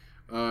good.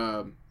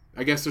 I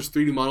guess there's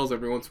 3D models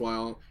every once in a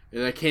while,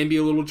 and that can be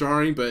a little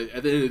jarring, but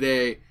at the end of the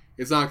day,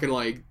 it's not gonna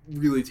like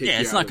really take.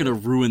 Yeah, it's not gonna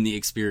ruin the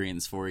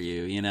experience for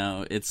you. You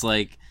know, it's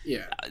like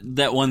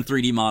that one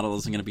 3D model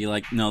isn't gonna be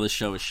like, no, this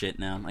show is shit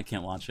now. I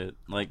can't watch it.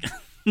 Like.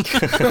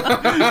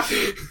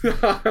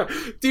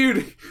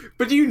 Dude,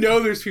 but you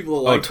know there's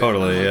people that like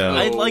totally, that. yeah.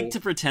 I'd like to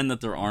pretend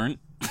that there aren't.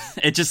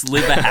 It just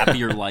live a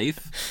happier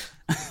life.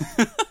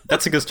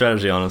 That's a good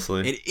strategy,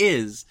 honestly. It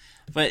is.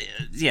 But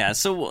yeah,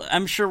 so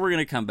I'm sure we're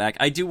going to come back.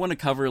 I do want to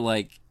cover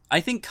like I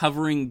think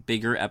covering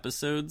bigger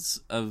episodes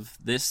of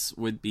this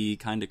would be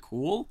kind of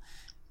cool.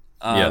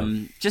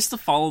 Just to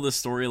follow the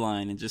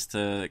storyline and just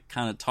to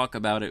kind of talk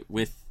about it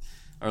with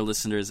our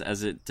listeners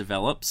as it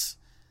develops.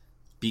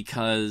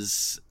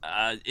 Because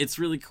it's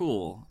really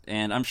cool,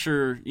 and I'm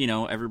sure, you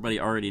know,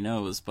 everybody already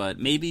knows, but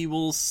maybe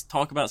we'll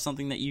talk about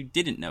something that you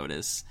didn't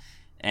notice,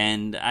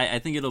 and I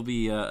think it'll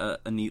be a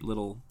neat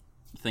little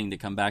thing to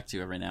come back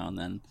to every now and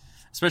then,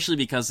 especially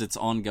because it's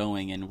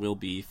ongoing and will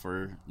be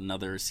for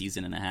another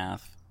season and a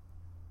half.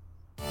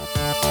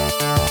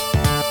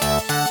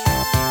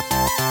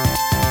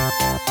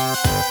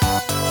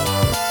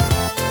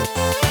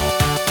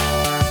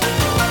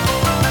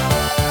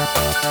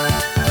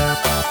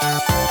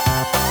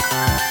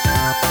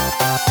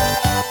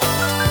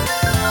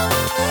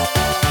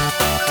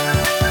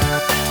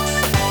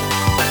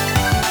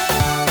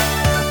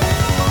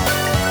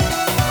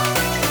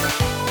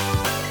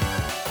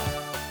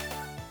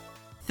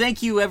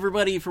 Thank you,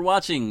 everybody, for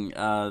watching.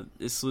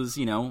 This was,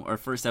 you know, our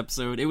first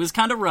episode. It was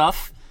kind of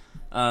rough.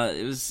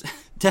 It was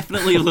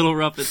definitely a little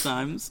rough at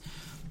times,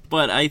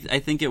 but I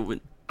think it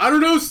went. I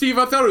don't know, Steve.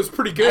 I thought it was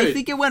pretty good. I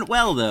think it went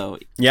well, though.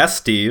 Yes,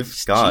 Steve.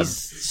 God,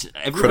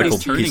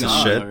 everybody's turning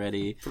on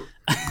already.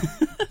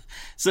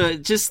 So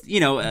just,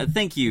 you know,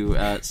 thank you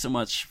so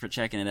much for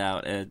checking it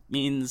out. It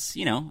means,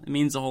 you know, it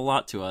means a whole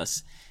lot to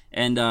us,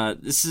 and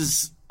this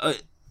is.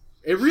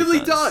 It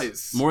really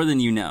does. More than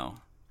you know.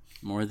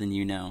 More than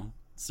you know.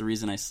 It's the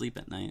reason I sleep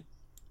at night.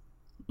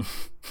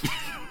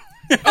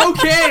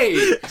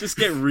 Okay! Just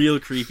get real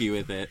creepy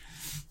with it.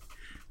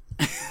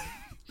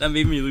 That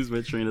made me lose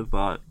my train of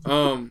thought.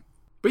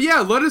 But yeah,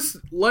 let us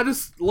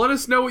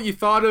know what you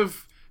thought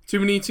of Too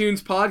Many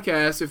Toons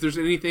podcast. If there's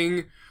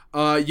anything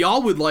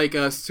y'all would like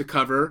us to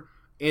cover,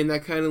 and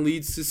that kind of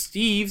leads to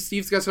Steve.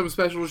 Steve's got something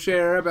special to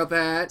share about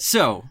that.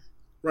 So,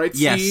 right,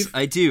 Steve? Yes,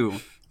 I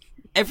do.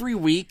 Every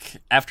week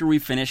after we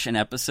finish an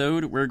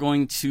episode, we're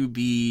going to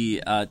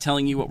be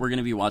telling you what we're going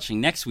to be watching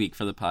next week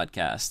for the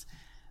podcast.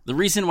 The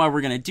reason why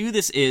we're going to do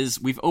this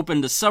is we've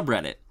opened a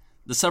subreddit.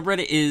 The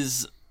subreddit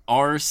is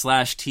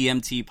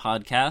r/TMT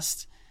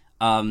podcast.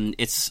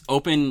 It's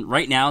open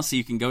right now, so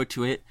you can go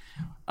to it.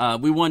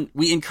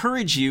 We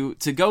encourage you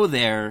to go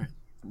there,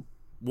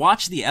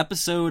 watch the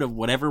episode of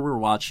whatever we're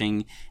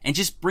watching, and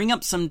just bring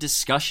up some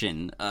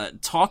discussion.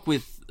 Talk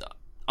with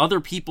other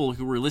people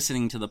who are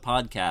listening to the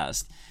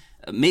podcast.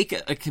 Make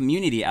a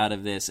community out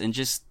of this and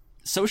just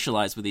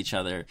socialize with each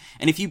other.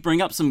 And if you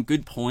bring up some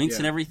good points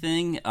and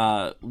everything,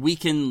 we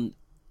can,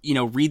 you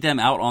know, read them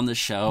out on the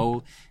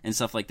show and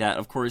stuff like that.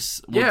 Of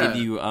course, we'll give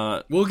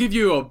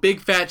you a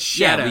big fat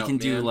shout out. Yeah, we can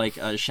do like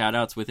shout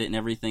outs with it and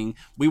everything.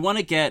 We want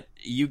to get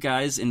you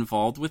guys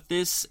involved with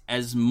this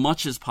as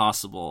much as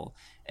possible.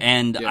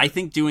 And I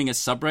think doing a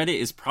subreddit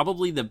is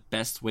probably the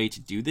best way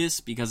to do this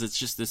because it's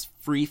just this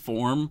free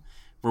form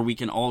where we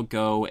can all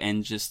go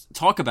and just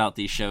talk about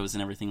these shows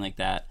and everything like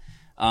that.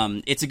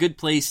 It's a good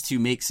place to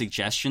make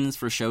suggestions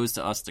for shows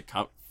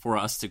for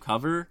us to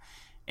cover,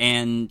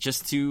 and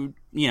just to,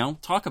 you know,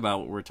 talk about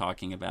what we're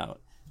talking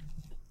about.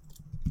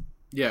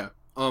 Yeah.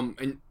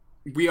 And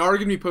we are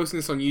going to be posting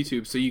this on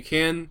YouTube, so you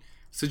can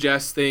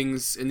suggest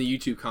things in the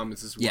YouTube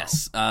comments as well.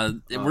 Yes,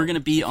 we're gonna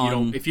be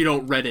on if you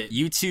don't Reddit,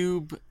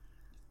 YouTube,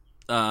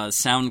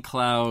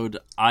 SoundCloud,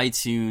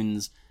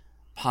 iTunes,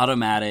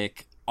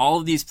 Podomatic. All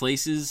of these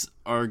places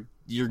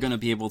you're gonna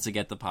be able to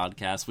get the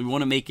podcast. We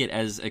want to make it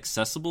as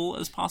accessible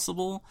as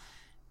possible,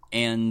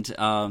 and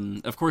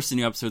of course, the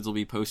new episodes will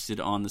be posted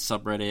on the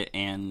subreddit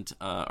and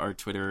our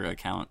Twitter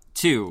account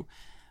too.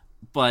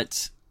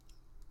 But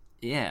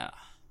yeah.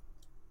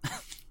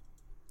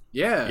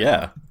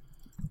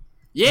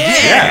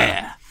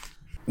 Yeah.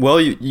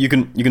 Well, you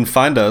can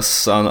find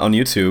us on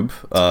YouTube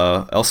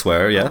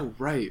elsewhere. Yeah. Oh,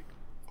 right.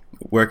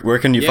 Where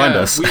can you find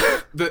us?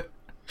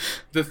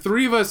 The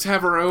three of us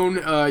have our own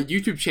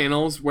YouTube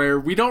channels where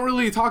we don't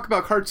really talk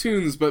about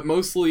cartoons, but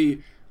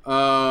mostly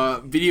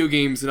video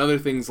games and other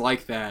things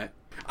like that.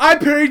 I'm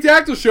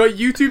Perrydactyl Show at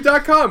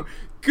YouTube.com.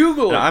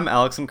 Google. And I'm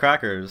Alex and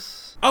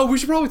Crackers. Oh, we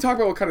should probably talk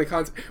about what kind of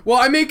content. Well,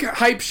 I make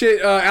hype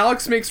shit.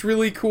 Alex makes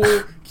really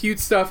cool, cute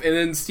stuff, and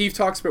then Steve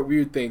talks about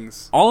weird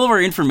things. All of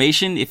our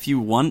information, if you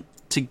want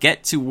to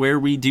get to where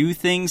we do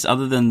things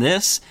other than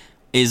this,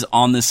 is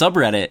on the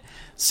subreddit.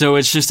 So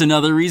it's just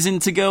another reason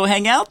to go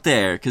hang out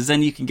there, because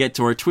then you can get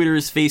to our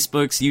Twitters,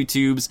 Facebooks,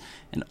 YouTubes,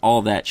 and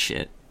all that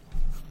shit.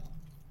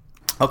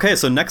 Okay,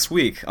 so next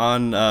week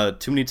on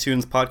Too Many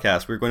Tunes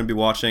podcast, we're going to be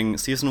watching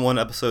Season 1,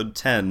 Episode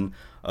 10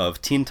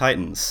 of Teen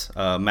Titans,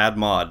 Mad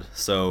Mod.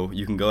 So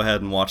you can go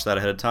ahead and watch that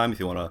ahead of time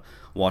if you want to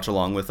watch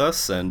along with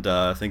us and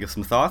think of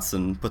some thoughts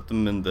and put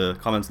them in the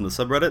comments in the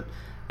subreddit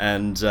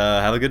and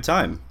have a good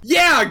time.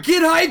 Yeah,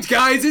 get hyped,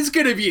 guys! It's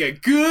gonna be a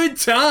good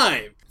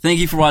time! Thank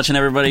you for watching,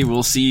 everybody.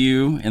 We'll see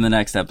you in the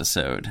next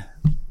episode.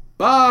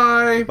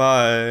 Bye!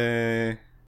 Bye!